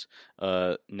audience.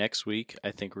 Next week,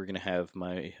 I think we're gonna have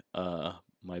my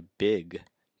big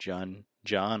John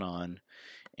on,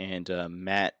 and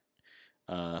Matt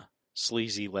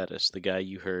Sleazy Lettuce, the guy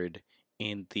you heard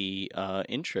in the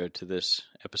intro to this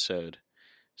episode.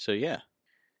 So yeah,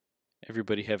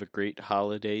 everybody have a great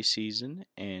holiday season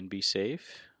and be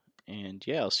safe. And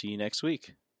yeah, I'll see you next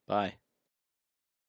week. Bye.